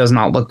 Yeah, it does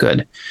not look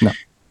good. No.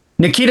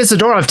 Nikita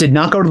Zadorov did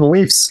not go to the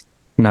Leafs.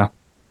 No,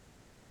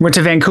 Went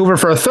to Vancouver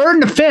for a third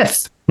and a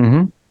fifth.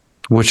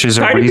 which is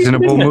a Tiny piece of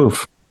reasonable business.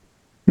 move.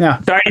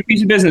 Yeah. Tiny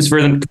piece of business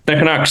for the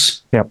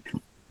Canucks. Yep.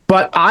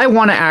 But I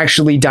want to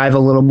actually dive a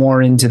little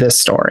more into this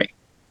story.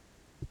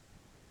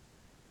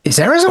 Is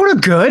Arizona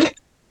good?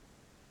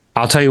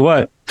 I'll tell you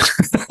what.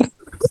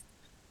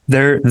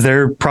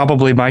 They're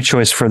probably my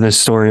choice for this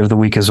story of the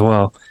week as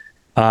well.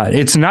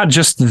 It's not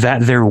just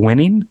that they're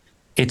winning;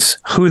 it's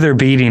who they're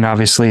beating.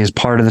 Obviously, is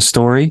part of the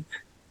story.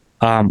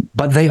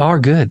 But they are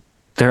good.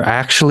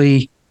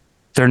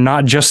 They're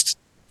not just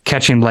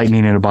catching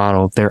lightning in a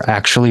bottle. They're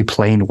actually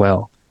playing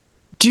well.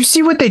 Do you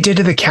see what they did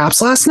to the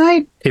Caps last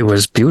night? It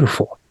was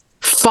beautiful.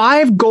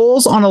 5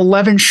 goals on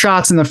 11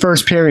 shots in the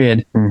first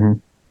period.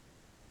 And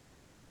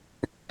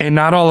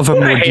not all of them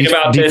What I were hate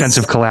about this-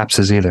 defensive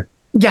collapses either.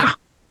 Yeah.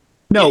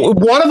 No,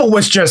 one of them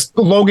was just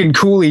Logan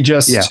Cooley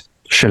Yeah,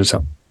 shit is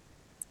up.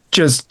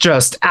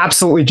 just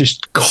absolutely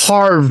just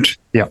carved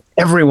Yeah.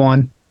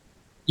 everyone.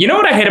 You know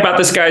what I hate about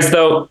this, guys,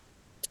 though?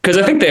 Because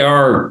I think they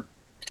are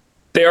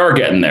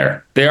getting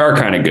there. They are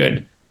kind of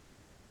good.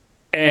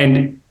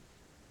 And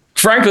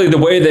frankly, the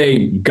way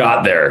they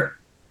got there,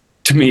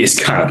 to me, is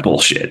kind of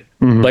bullshit.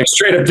 Like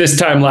straight up this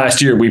time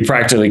last year, we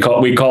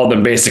called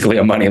them basically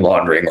a money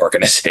laundering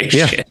organization.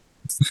 Yeah.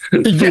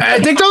 Yeah, I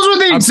think those were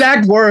the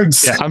exact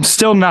words. Yeah, I'm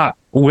still not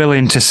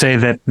willing to say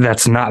that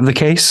that's not the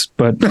case,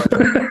 but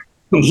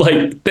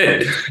Like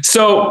that.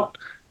 So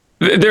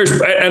and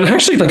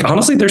actually, like,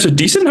 honestly, there's a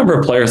decent number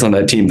of players on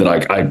that team that I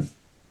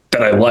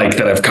like,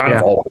 that I've kind of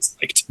Yeah. always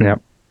liked. yeah.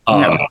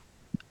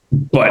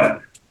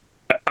 But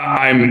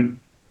I'm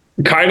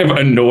kind of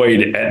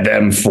annoyed at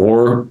them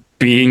for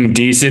being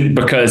decent,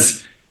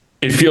 because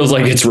it feels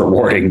like it's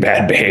rewarding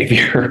bad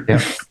behavior. Yeah.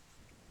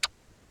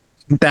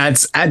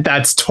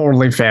 That's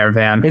totally fair,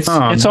 Van. It's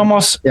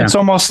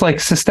almost like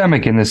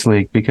systemic in this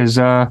league because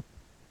well,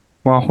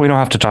 we don't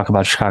have to talk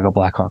about Chicago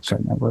Blackhawks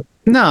right now, but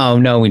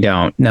no, we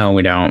don't. No,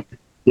 we don't.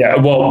 Yeah,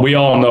 well, we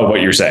all know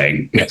what you're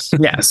saying.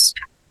 Yes.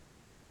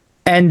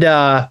 And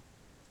I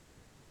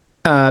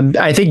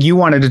think you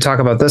wanted to talk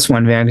about this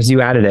one, Van, because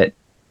you added it.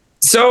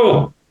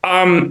 So,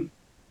 I've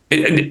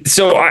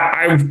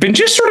been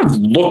just sort of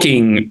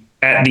looking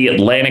at the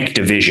Atlantic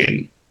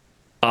Division,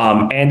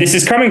 and this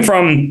is coming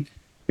from,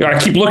 I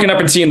keep looking up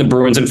and seeing the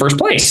Bruins in first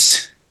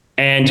place,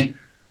 and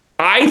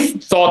I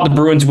thought the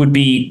Bruins would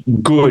be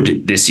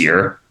good this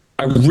year.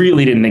 I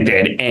really didn't think they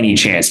had any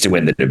chance to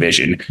win the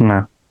division.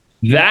 no.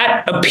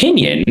 That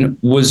opinion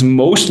was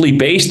mostly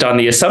based on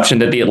the assumption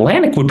that the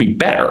Atlantic would be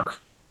better.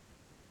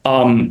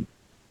 But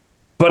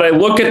I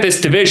look at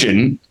this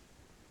division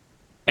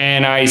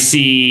and I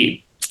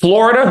see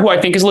Florida, who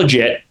I think is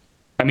legit.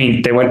 I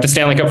mean, they went to the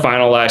Stanley Cup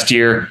final last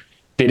year.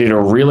 They did a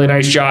really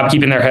nice job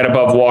keeping their head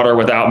above water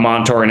without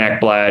Montour and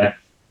Ekblad.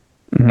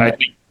 I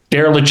think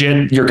they're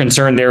legit. Your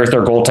concern there is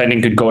their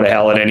goaltending could go to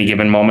hell at any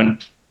given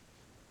moment.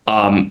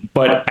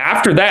 But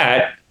after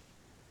that,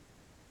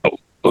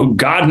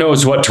 God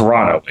knows what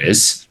Toronto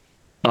is.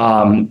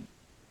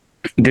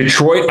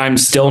 Detroit, I'm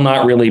still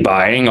not really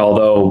buying,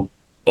 although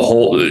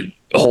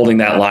holding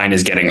that line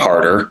is getting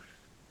harder.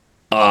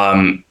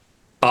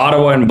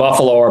 Ottawa and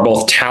Buffalo are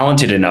both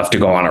talented enough to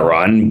go on a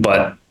run,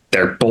 but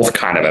they're both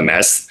kind of a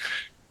mess.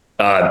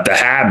 The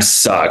Habs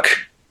suck.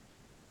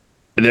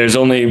 There's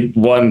only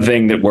one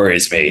thing that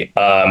worries me.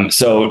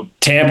 So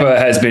Tampa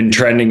has been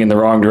trending in the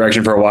wrong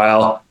direction for a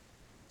while.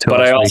 But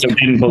I also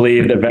didn't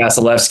believe that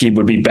Vasilevsky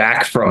would be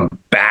back from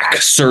back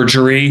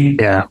surgery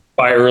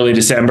by early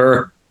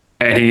December.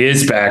 And he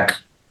is back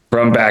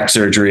from back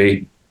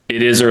surgery.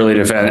 It is early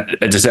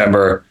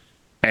December,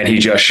 and he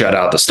just shut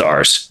out the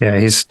Stars. Yeah,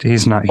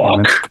 he's not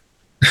human.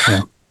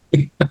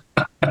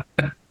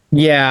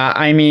 Yeah,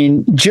 I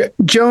mean,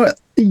 Joe,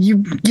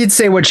 you'd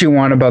say what you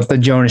want about the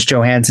Jonas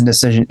Johansson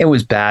decision. It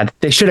was bad.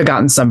 They should have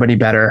gotten somebody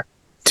better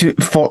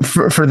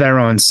for their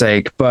own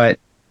sake, but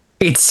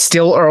it's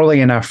still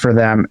early enough for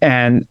them.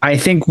 And I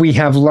think we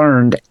have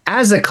learned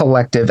as a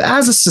collective,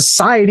 as a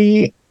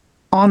society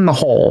on the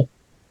whole,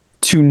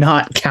 to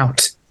not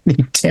count the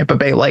Tampa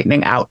Bay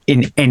Lightning out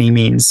in any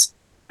means.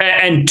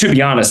 And to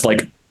be honest,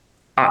 like,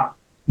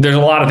 there's a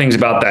lot of things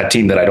about that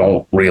team that I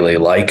don't really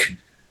like.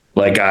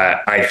 Like,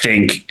 I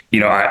think,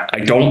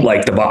 I don't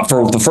like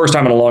for the first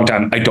time in a long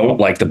time, I don't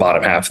like the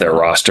bottom half of their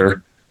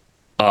roster.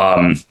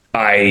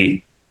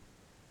 I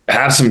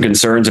have some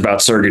concerns about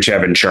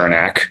Sergachev and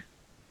Chernak.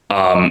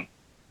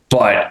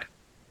 But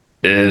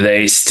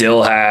they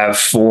still have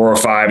 4 or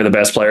 5 of the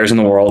best players in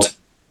the world.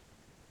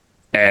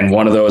 And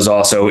one of those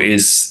also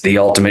is the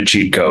ultimate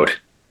cheat code.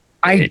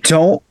 I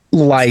don't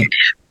like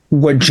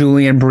what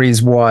Julian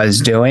Breeze was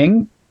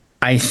doing.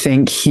 I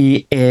think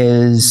he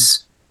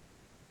is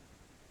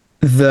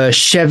the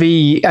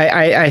Chevy.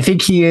 I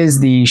think he is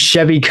the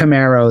Chevy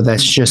Camaro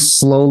that's just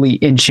slowly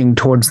inching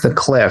towards the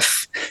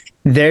cliff.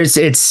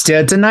 It's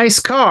a nice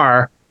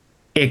car.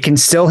 It can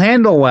still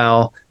handle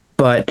well,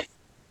 but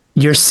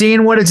you're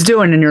seeing what it's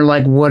doing and you're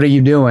like, what are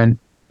you doing?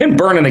 Been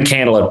burning the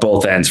candle at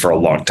both ends for a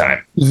long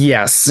time.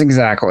 Yes,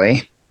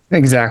 exactly.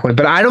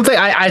 But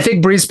I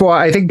think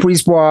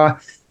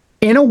Brisebois,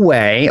 in a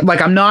way,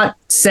 like, I'm not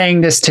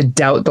saying this to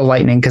doubt the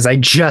Lightning, because I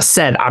just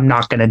said I'm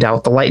not going to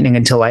doubt the Lightning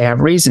until I have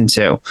reason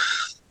to.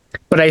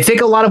 But I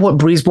think a lot of what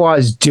Brisebois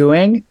is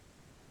doing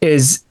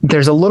is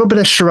there's a little bit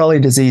of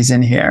Chiarelli disease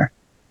in here.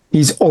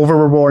 He's over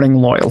rewarding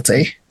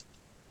loyalty.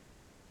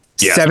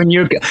 Yeah.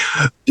 7-year.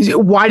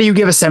 Why do you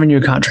give a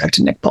 7-year contract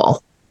to Nick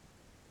Paul?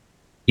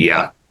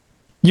 Yeah.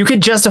 You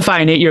could justify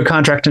an 8-year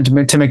contract to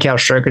Mikhail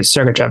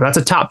Sergachev. That's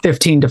a top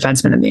 15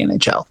 defenseman in the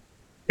NHL.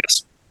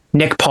 Yes.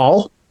 Nick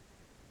Paul.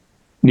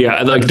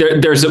 Yeah, like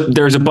there's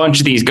a bunch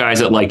of these guys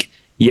that, like,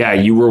 yeah,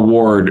 you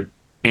reward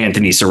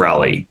Anthony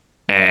Cirelli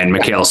and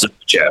Mikhail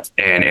Sergachev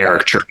and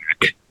Eric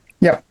Chernak.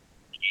 Yep.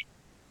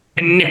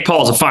 And Nick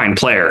Paul's a fine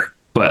player,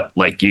 but,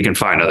 like, you can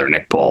find other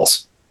Nick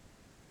Pauls.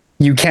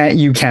 You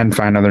can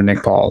find other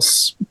Nick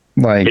Pauls.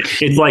 Like,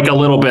 it's like a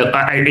little bit.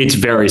 It's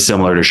very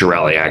similar to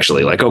Chiarelli,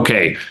 actually. Like,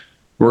 okay,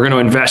 we're going to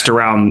invest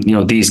around,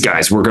 these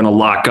guys. We're going to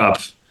lock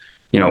up,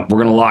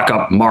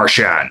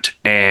 Marchand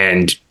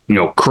and,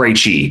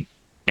 Krejci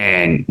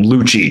and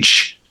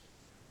Lucic.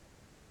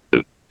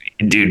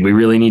 Dude, we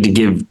really need to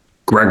give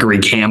Gregory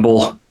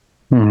Campbell.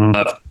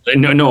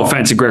 No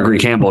offense to Gregory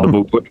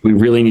Campbell, but we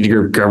really need to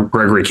give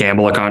Gregory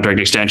Campbell a contract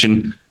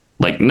extension.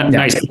 Like,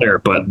 nice player,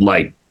 but,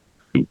 like,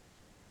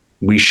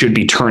 we should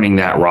be turning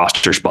that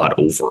roster spot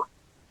over.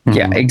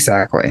 Yeah,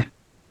 exactly.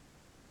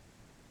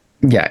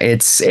 Yeah,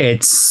 it's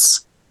you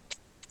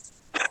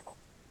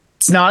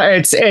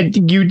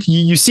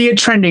see it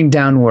trending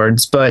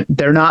downwards, but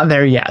they're not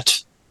there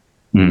yet.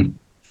 They're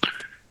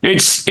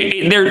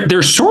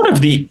sort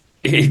of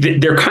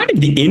they're kind of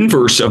the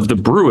inverse of the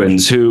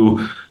Bruins,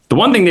 who the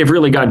one thing they've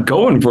really got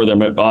going for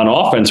them on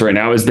offense right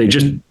now is the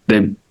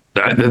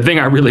thing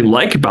I really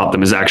like about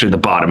them is actually the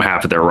bottom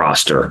half of their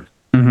roster.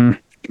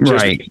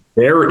 Right.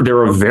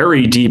 They're a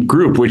very deep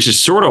group, which is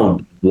sort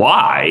of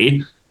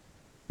why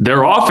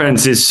their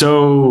offense is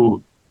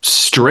so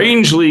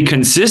strangely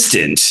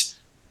consistent.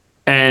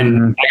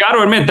 And I got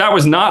to admit, that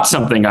was not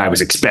something I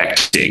was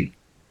expecting.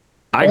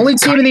 Only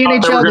team in the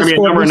NHL that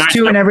scores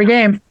 2 in every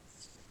game.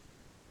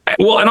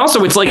 Well, and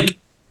also it's like,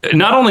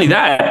 not only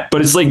that,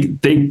 but it's like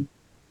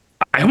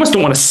I almost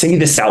don't want to say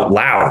this out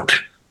loud,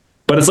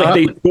 but it's like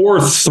they score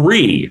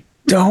 3.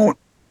 Don't.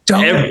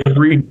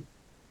 Every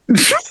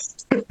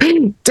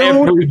game.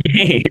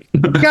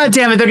 God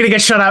damn it, they're going to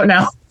get shut out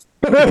now.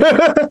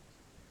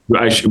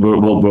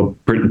 We'll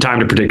time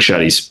to predict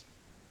shutties.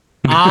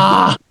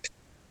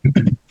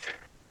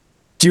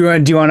 Do you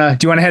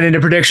want to head into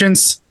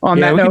predictions on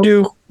that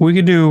note? We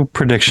could do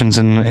predictions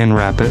and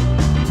wrap it.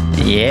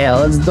 Yeah,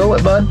 let's do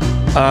it, bud.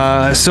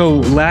 So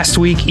last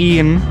week,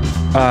 Ian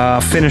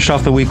finished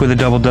off the week with a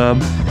double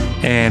dub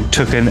and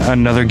took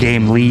another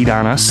game lead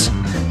on us.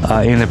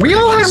 We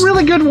all had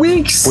really good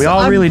weeks. We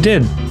all really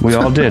did. We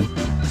all did.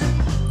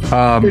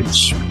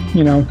 Which,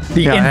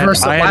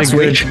 inverse of last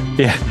week.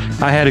 Yeah,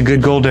 I had a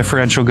good goal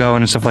differential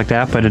going and stuff like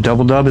that, but a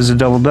double dub is a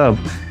double dub.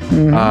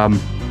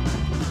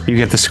 You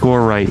get the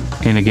score right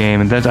in a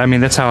game, and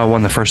that's how I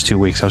won the first 2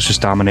 weeks. I was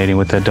just dominating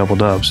with the double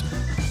dubs.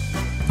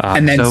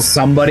 And then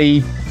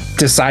somebody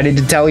decided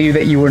to tell you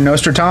that you were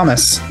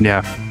Nostradamus.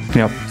 Yeah.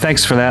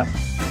 Thanks for that.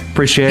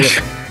 Appreciate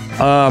it.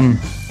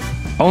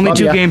 Only Love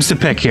 2 ya. games to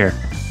pick here.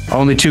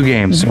 Only 2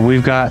 games.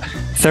 We've got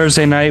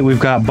Thursday night. We've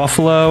got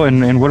Buffalo,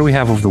 and what do we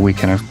have over the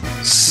weekend?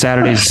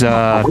 Saturday's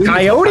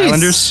Coyotes.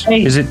 Islanders.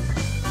 Hey. Is it?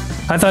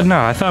 I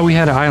thought we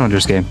had an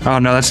Islanders game. Oh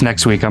no, that's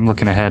next week. I'm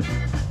looking ahead.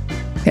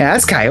 Yeah,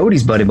 that's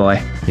Coyotes, buddy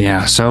boy.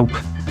 Yeah. So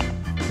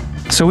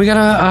we got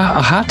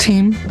a hot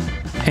team,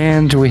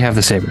 and we have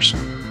the Sabres.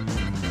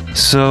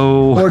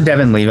 So Or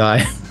Devin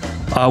Levi.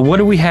 what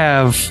do we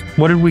have?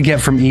 What did we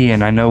get from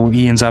Ian? I know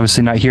Ian's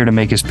obviously not here to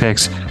make his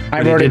picks.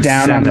 I wrote it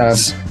down on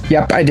the.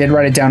 Yep, I did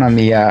write it down on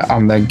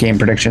the game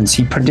predictions.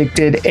 He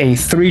predicted a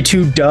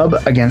 3-2 dub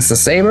against the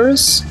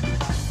Sabres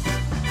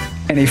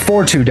and a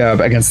 4-2 dub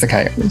against the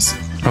Coyotes.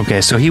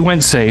 Okay, so he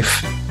went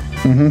safe.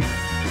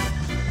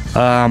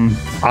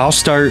 I'll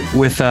start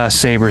with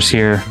Sabres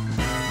here.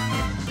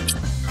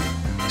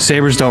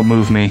 Sabres don't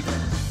move me.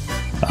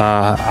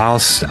 I'll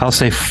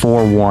say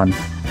 4-1.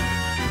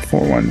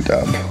 4-1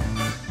 dub.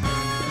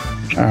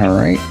 All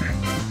right.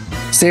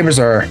 Sabres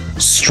are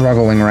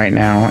struggling right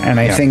now, and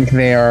I think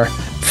they are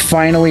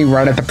finally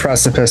right at the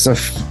precipice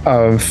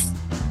of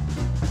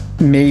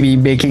maybe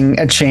making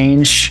a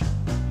change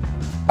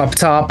up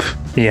top.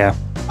 Yeah.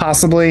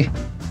 Possibly.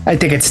 I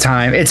think it's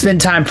time. It's been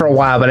time for a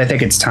while, but I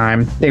think it's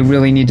time. They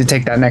really need to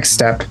take that next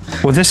step.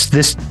 Well,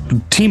 this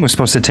team was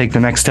supposed to take the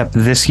next step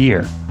this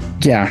year.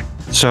 Yeah.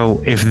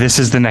 So if this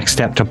is the next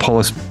step to pull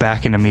us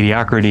back into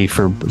mediocrity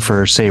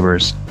for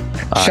Sabres,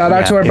 Shout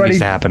out to our it buddy. needs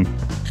to happen.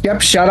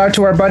 Yep. Shout out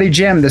to our buddy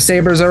Jim. The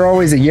Sabres are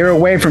always a year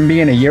away from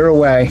being a year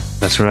away.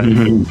 That's right.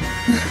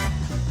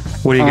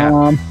 What do you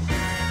got?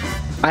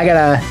 I got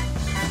a.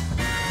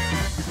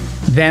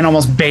 Van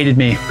almost baited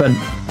me, but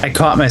I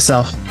caught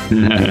myself.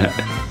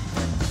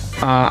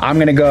 I'm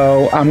gonna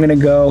go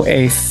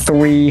a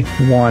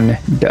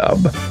 3-1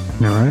 dub.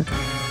 All right.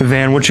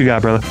 Van, what you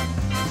got, brother?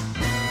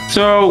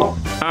 So,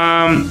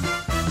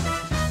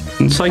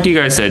 it's like you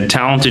guys said,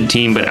 talented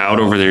team, but out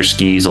over their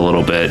skis a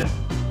little bit.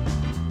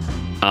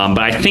 But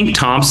I think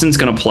Thompson's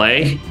gonna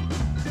play.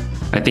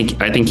 I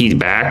think he's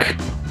back.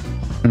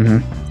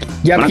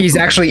 Yep, he's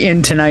actually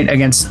in tonight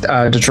against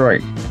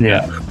Detroit.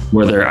 Yeah.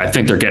 Where I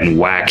think they're getting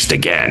waxed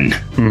again.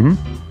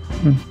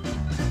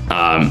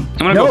 I'm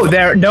gonna go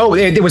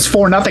It was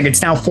 4-0.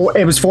 It's now 4.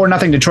 It was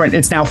 4-0 Detroit.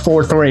 It's now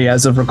 4-3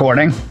 as of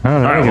recording. Oh,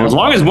 all right, well, as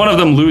long as one of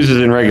them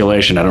loses in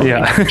regulation, I don't.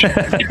 Yeah.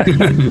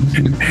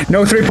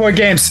 No 3-point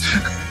games.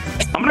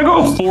 I'm gonna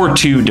go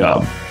 4-2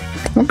 dub.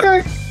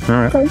 Okay. All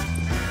right. Okay.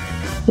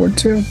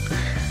 4-2.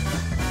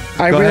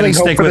 I Go ahead really and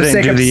hope stick for with the it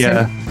sake and of do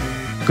the.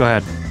 Go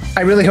ahead.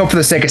 I really hope for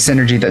the sake of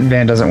synergy that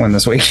Van doesn't win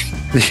this week.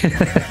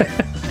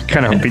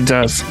 Kind of hope he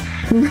does.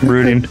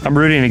 I'm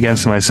rooting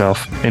against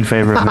myself in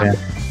favor of Van.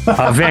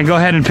 Van, go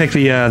ahead and pick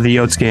the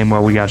Yotes game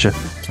while we got you.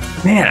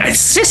 Man,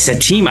 it's just a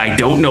team I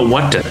don't know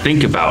what to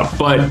think about,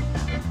 but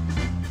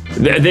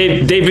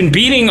they've been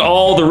beating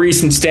all the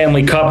recent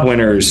Stanley Cup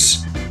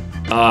winners,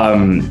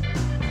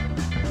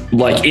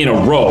 like in a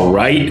row,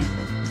 right?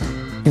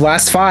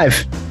 Last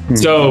 5.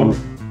 So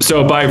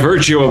by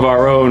virtue of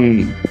our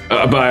own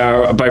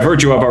by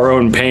virtue of our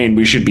own pain,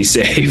 we should be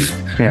safe.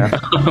 Yeah.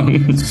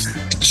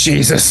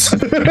 Jesus.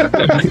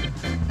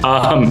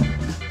 I'm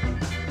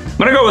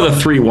gonna go with a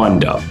 3-1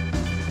 dub.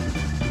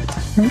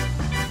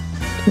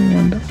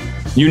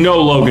 You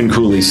know Logan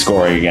Cooley's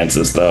scoring against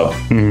us, though.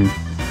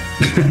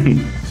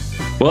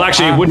 Well,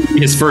 actually, it wouldn't be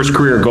his first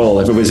career goal.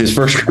 If it was his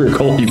first career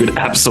goal, you could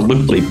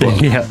absolutely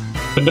pick. Yeah.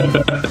 Do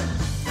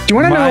you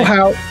want to know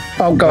how?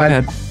 Oh, go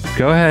ahead.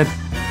 Go ahead.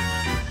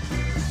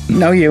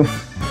 No, you.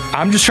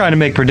 I'm just trying to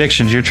make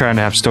predictions. You're trying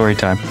to have story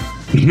time.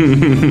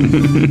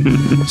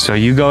 So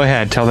you go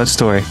ahead. Tell that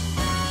story.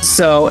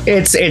 So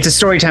it's a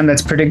story time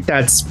that's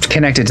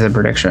connected to the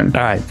prediction.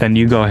 All right, then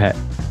you go ahead.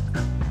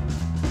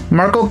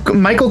 Michael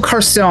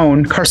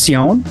Carcione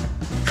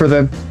for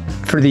the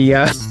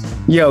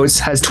Yotes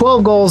has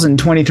 12 goals in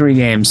 23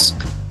 games.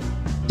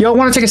 Y'all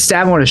want to take a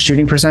stab at what his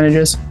shooting percentage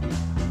is?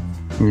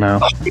 No.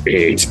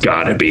 It's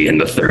gotta be in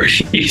the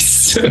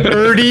 30s.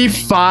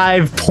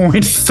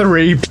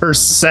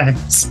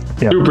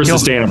 35.3%. Yeah. Super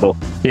sustainable.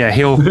 Yeah,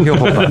 he'll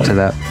hold on to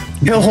that.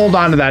 He'll hold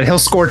on to that. He'll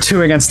score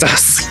 2 against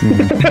us.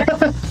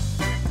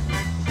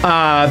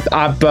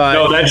 But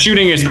No, that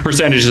shooting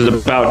percentage is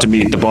about to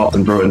meet the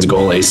Boston Bruins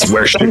goal ace,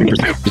 where shooting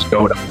percentage is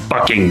going to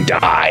fucking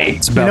die.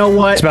 It's about, you know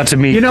what? It's about to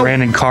meet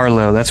Brandon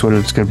Carlo. That's what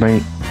it's going to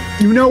be.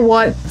 You know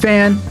what,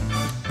 Van?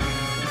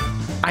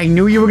 I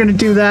knew you were going to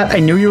do that. I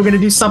knew you were going to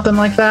do something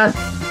like that.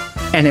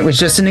 And it was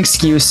just an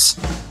excuse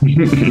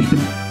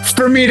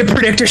for me to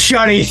predict a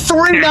shutty.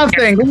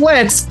 3-0.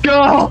 Let's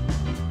go.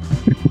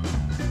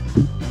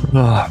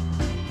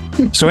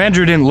 So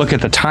Andrew didn't look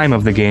at the time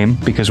of the game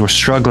because we're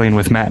struggling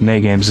with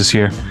matinee games this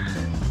year.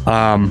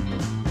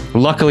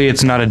 Luckily,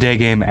 it's not a day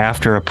game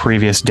after a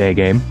previous day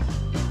game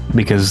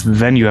because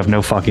then you have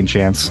no fucking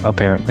chance,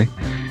 apparently.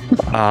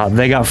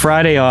 They got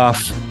Friday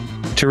off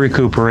to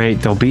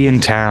recuperate. They'll be in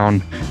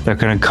town. They're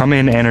going to come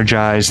in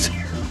energized.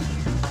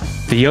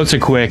 The Yotes are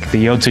quick.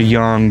 The Yotes are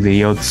young.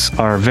 The Yotes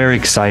are very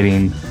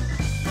exciting.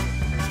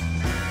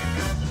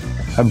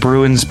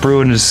 Bruins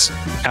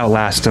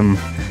outlast them.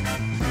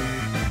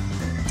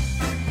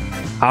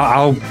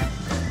 I'll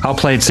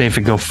play it safe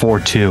and go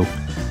 4-2,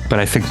 but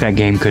I think that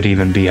game could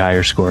even be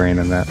higher scoring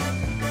than that.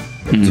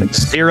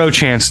 Zero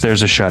chance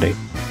there's a shutty.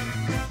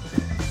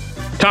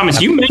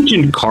 Thomas, you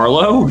mentioned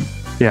Carlo.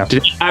 Yeah.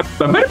 I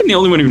might have been the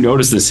only one who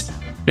noticed this.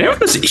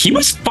 He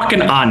was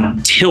fucking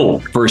on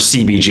tilt for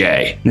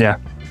CBJ. Yeah.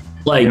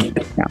 Like,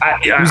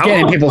 He's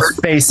getting in people's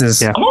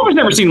faces. Yeah. I've always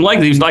never seen him like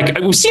this. He's like,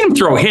 we've seen him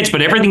throw hits,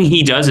 but everything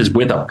he does is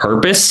with a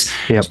purpose.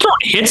 Yep. He's throwing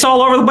hits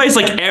all over the place.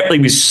 Like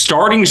he's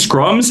starting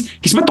scrums.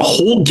 He spent the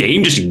whole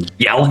game just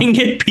yelling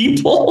at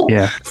people.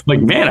 Yeah.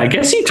 Like, man, I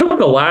guess he took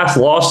the last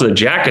loss to the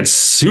Jackets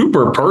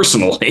super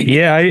personally.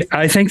 Yeah,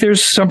 I think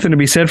there's something to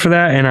be said for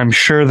that, and I'm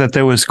sure that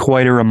there was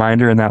quite a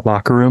reminder in that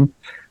locker room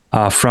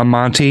from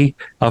Monty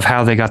of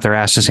how they got their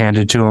asses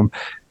handed to them.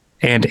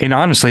 And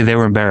honestly, they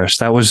were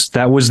embarrassed. That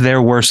was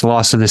their worst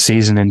loss of the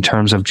season in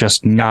terms of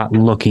just not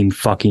looking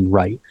fucking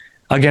right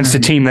against a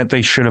team that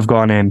they should have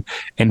gone in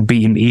and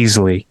beaten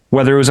easily,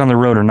 whether it was on the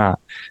road or not.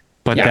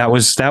 But that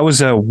was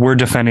we're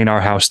defending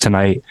our house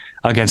tonight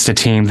against a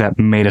team that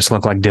made us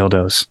look like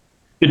dildos.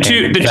 The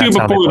two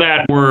before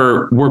that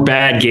were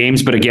bad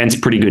games, but against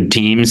pretty good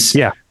teams.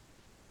 Yeah.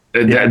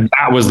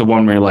 That was the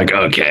one where you're like,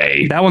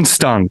 okay. That one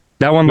stung.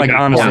 That one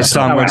honestly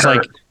stung. Where it's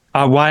like,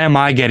 why am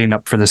I getting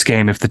up for this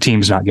game if the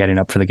team's not getting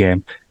up for the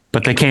game?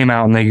 but they came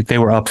out and they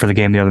were up for the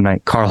game the other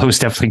night. Carlo was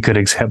definitely a good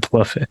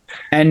example of it.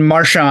 And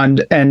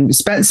Marchand and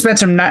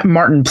Spencer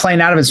Martin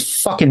playing out of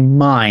his fucking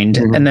mind,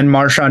 and then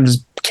Marchand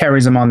just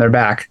carries them on their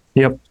back.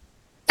 Yep.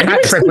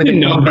 Hat trick with the the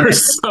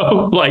numbers.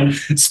 So, like,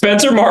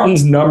 Spencer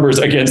Martin's numbers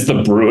against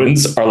the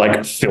Bruins are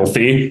like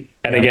filthy,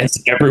 and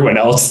against everyone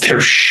else, they're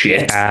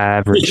shit.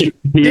 Average.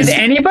 Did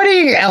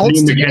anybody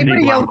else?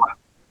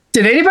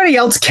 Did anybody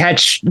else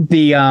catch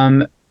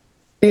the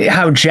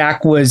how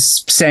Jack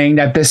was saying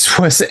that this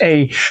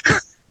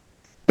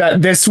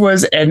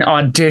was an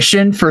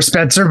audition for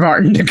Spencer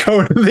Martin to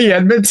go to the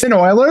Edmonton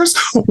Oilers?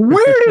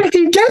 Where did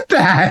he get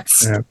that?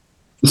 Yeah.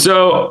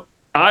 So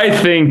I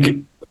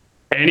think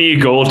any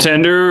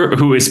goaltender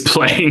who is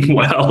playing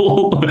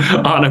well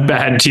on a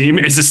bad team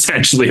is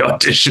essentially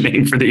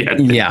auditioning for the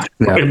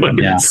Edmonton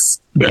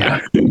Oilers. Yeah.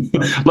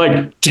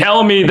 Like,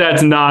 tell me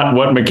that's not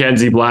what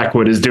Mackenzie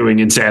Blackwood is doing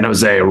in San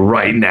Jose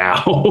right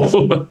now.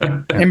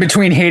 In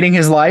between hating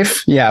his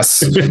life, yes.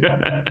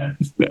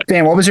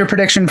 Dan, what was your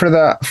prediction for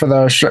the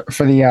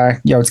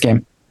Yotes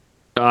game?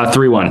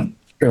 3-1.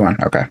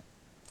 3-1. Okay.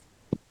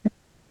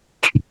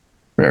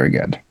 Very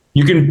good.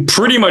 You can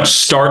pretty much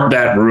start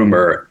that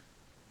rumor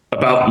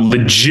about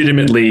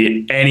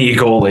legitimately any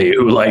goalie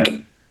who, like,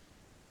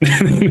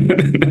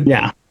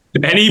 yeah,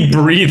 any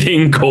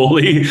breathing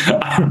goalie.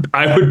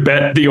 I would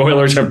bet the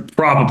Oilers have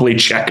probably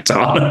checked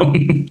on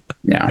him.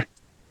 Yeah.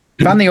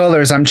 If I'm the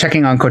Oilers, I'm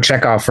checking on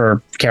Kochekov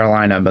for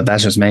Carolina, but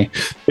that's just me.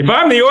 If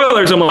I'm the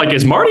Oilers, I'm like,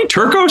 is Marty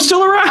Turco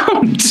still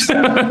around?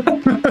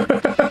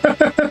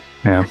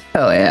 Yeah.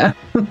 Hell yeah.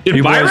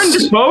 Did Byron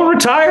Defoe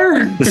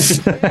retire?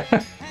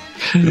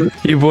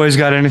 You boys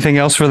got anything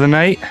else for the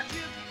night?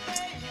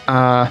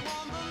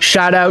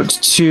 Shout out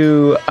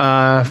to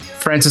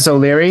Frances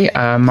O'Leary,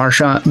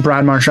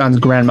 Brad Marchand's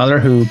grandmother,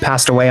 who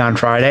passed away on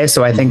Friday.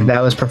 So I think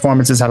those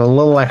performances had a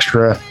little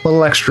extra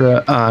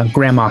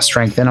grandma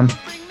strength in them.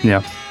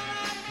 Yeah.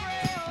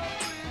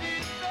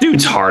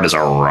 Dude's hard as a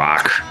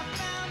rock.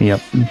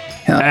 Yep.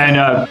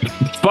 And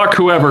fuck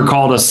whoever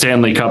called us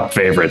Stanley Cup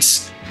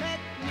favorites.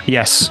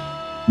 Yes.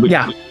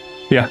 Yeah.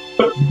 Yeah.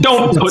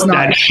 Don't put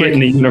that shit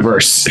in the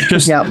universe.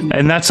 Just,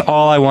 and that's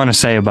all I want to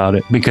say about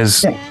it,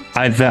 because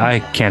I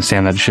can't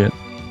stand that shit.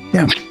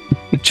 Yeah.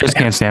 Just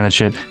can't stand that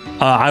shit.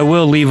 I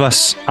will leave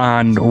us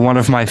on one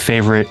of my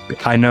favorite.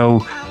 I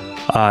know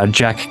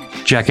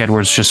Jack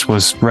Edwards just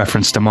was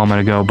referenced a moment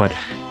ago, but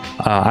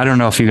I don't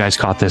know if you guys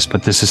caught this,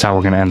 but this is how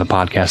we're going to end the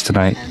podcast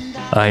tonight.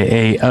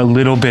 A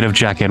little bit of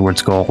Jack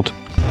Edwards gold.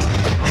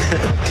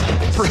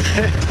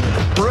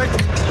 Brick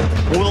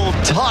will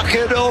talk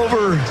it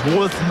over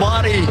with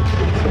Monty.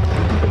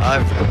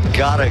 I've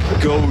got to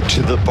go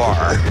to the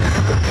bar.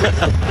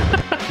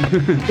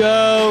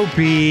 Go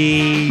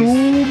Bees.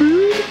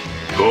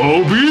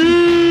 Go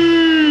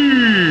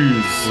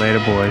Bees. Later,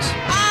 boys.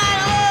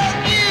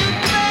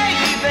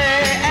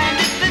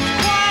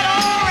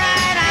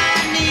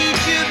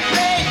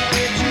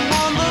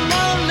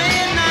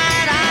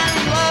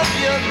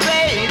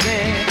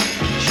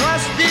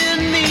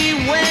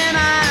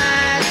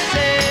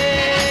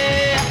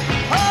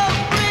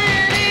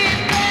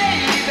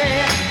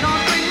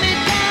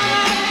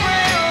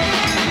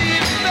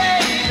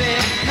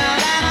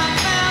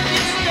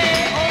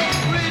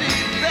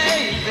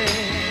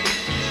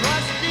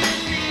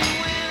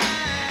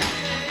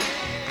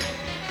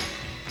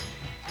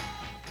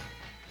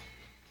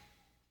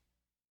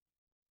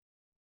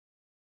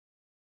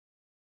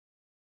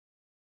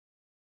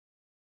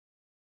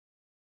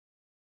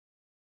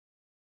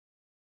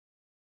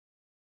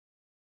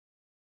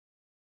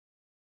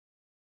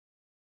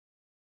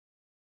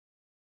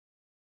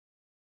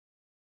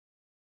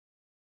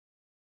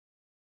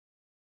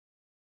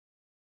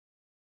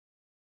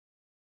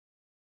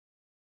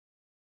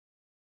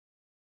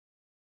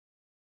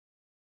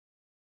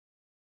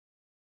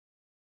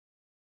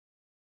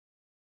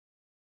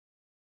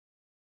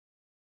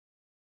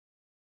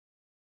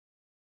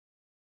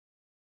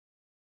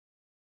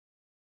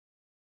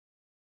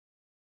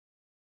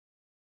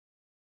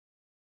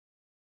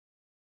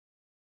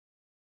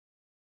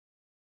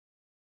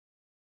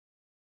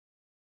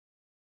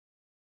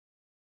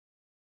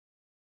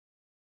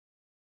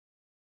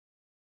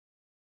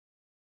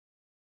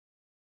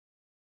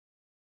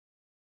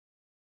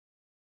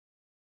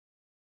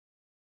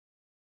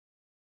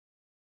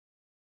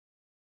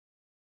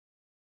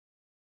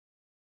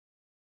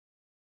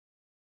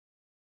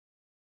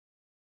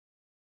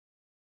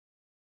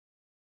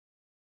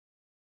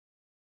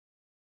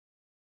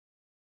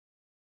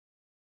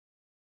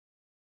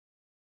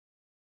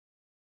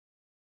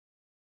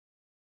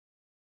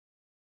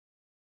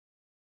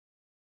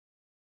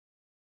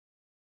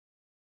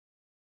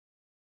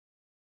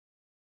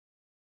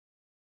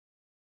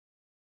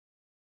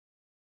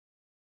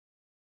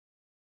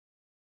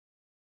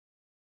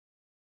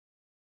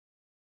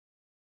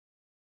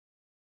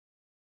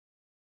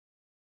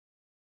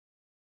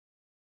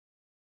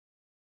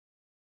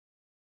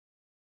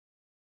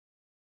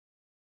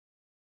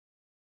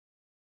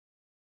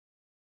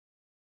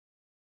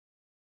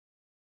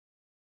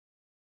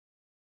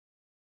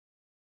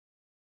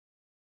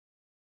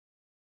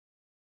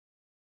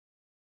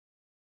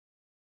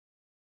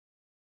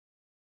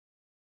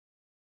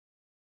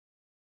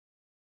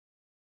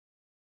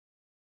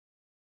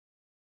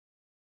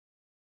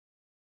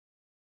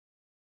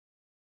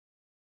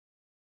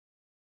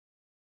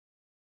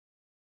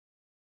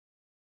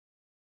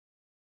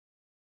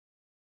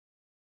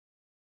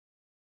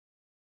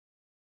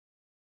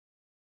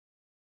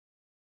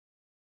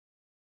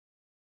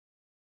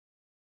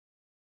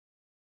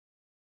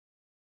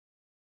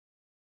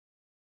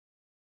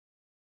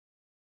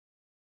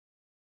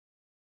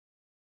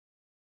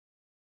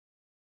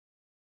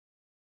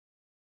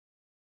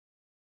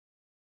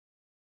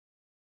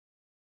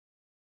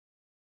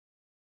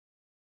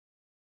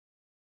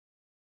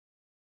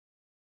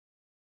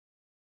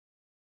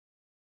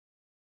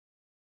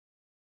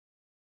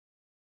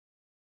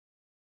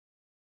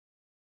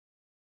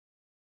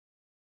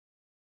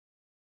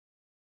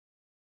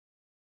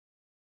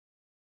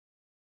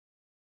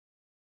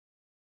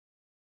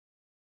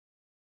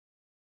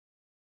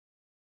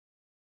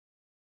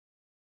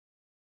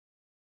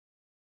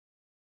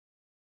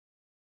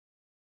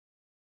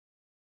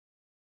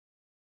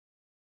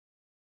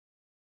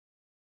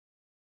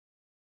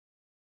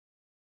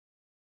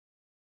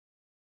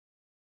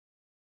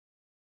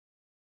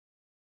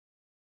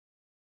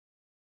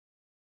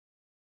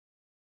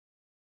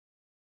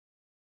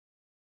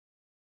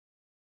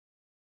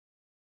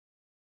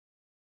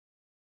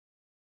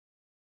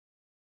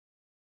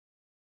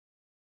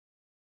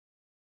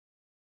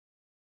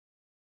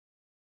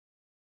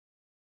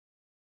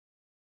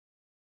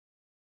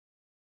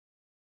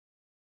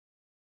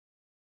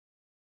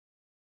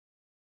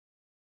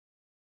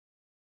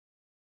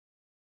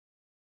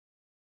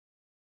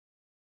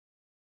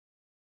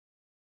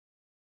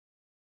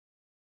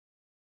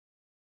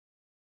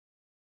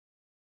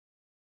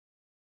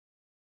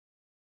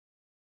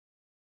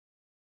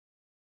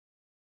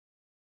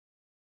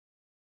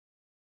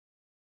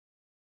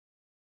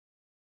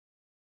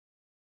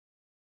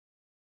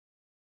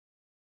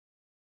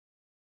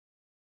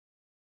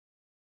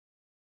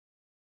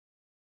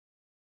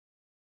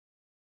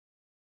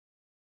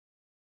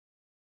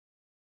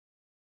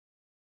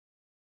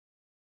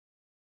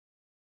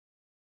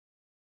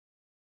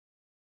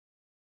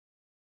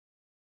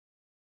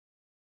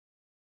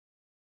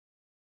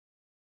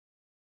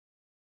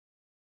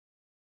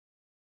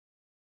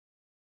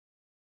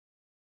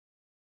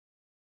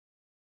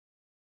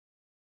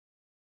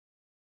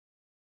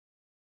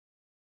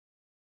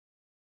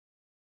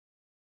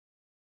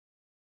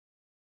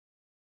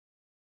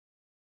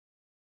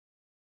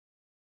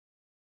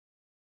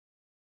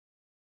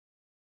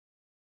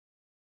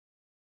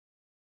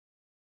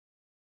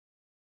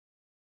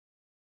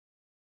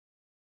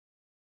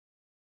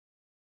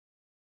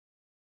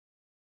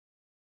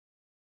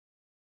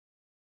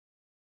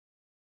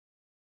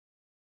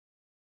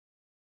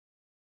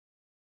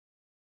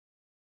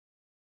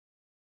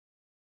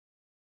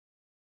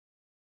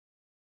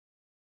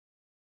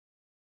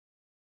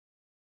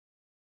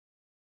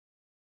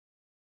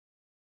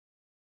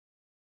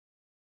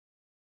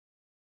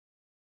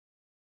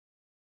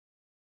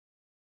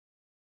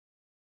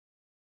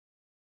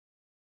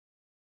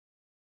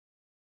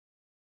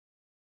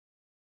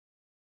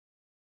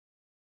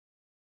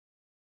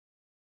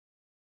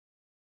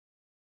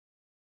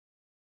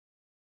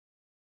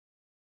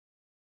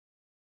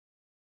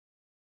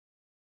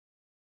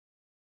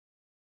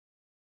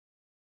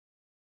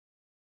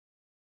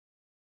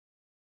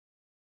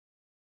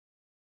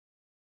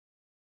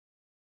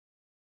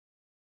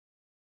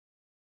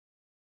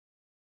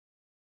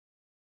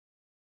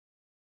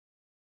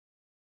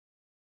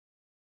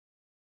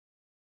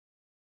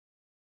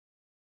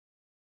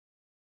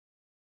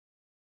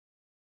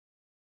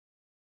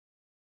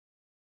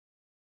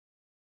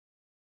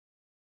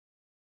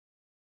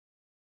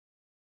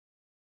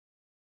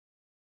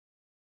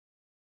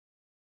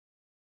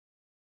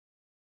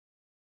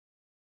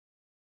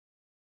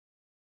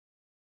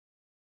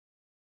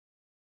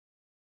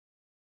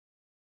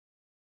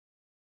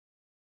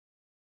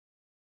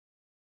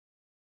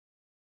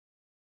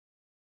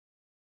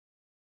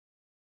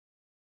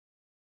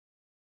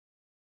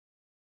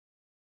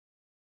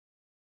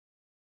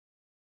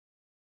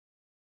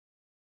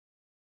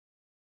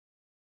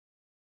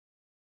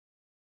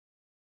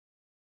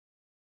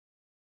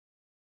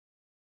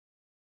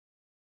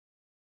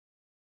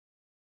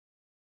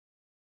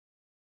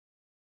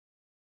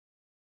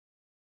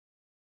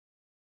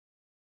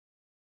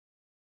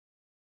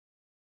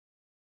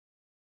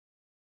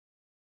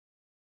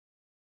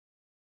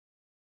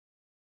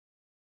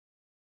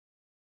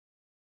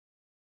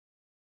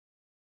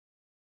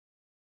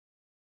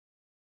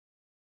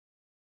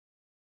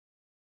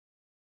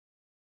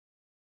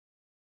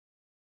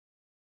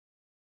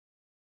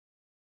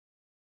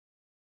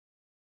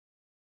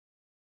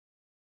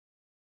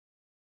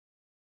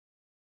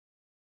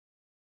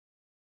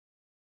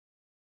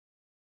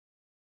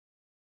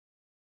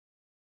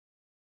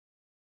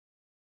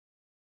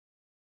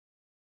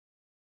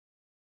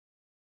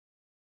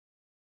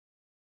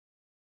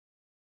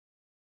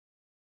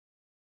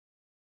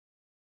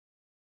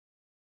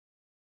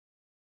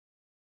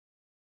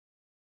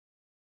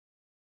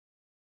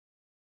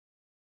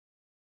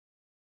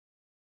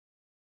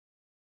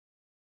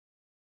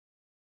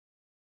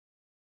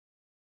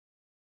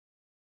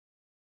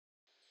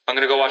 I'm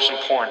gonna go watch some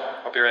porn.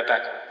 I'll be right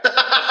back.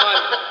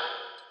 Fun.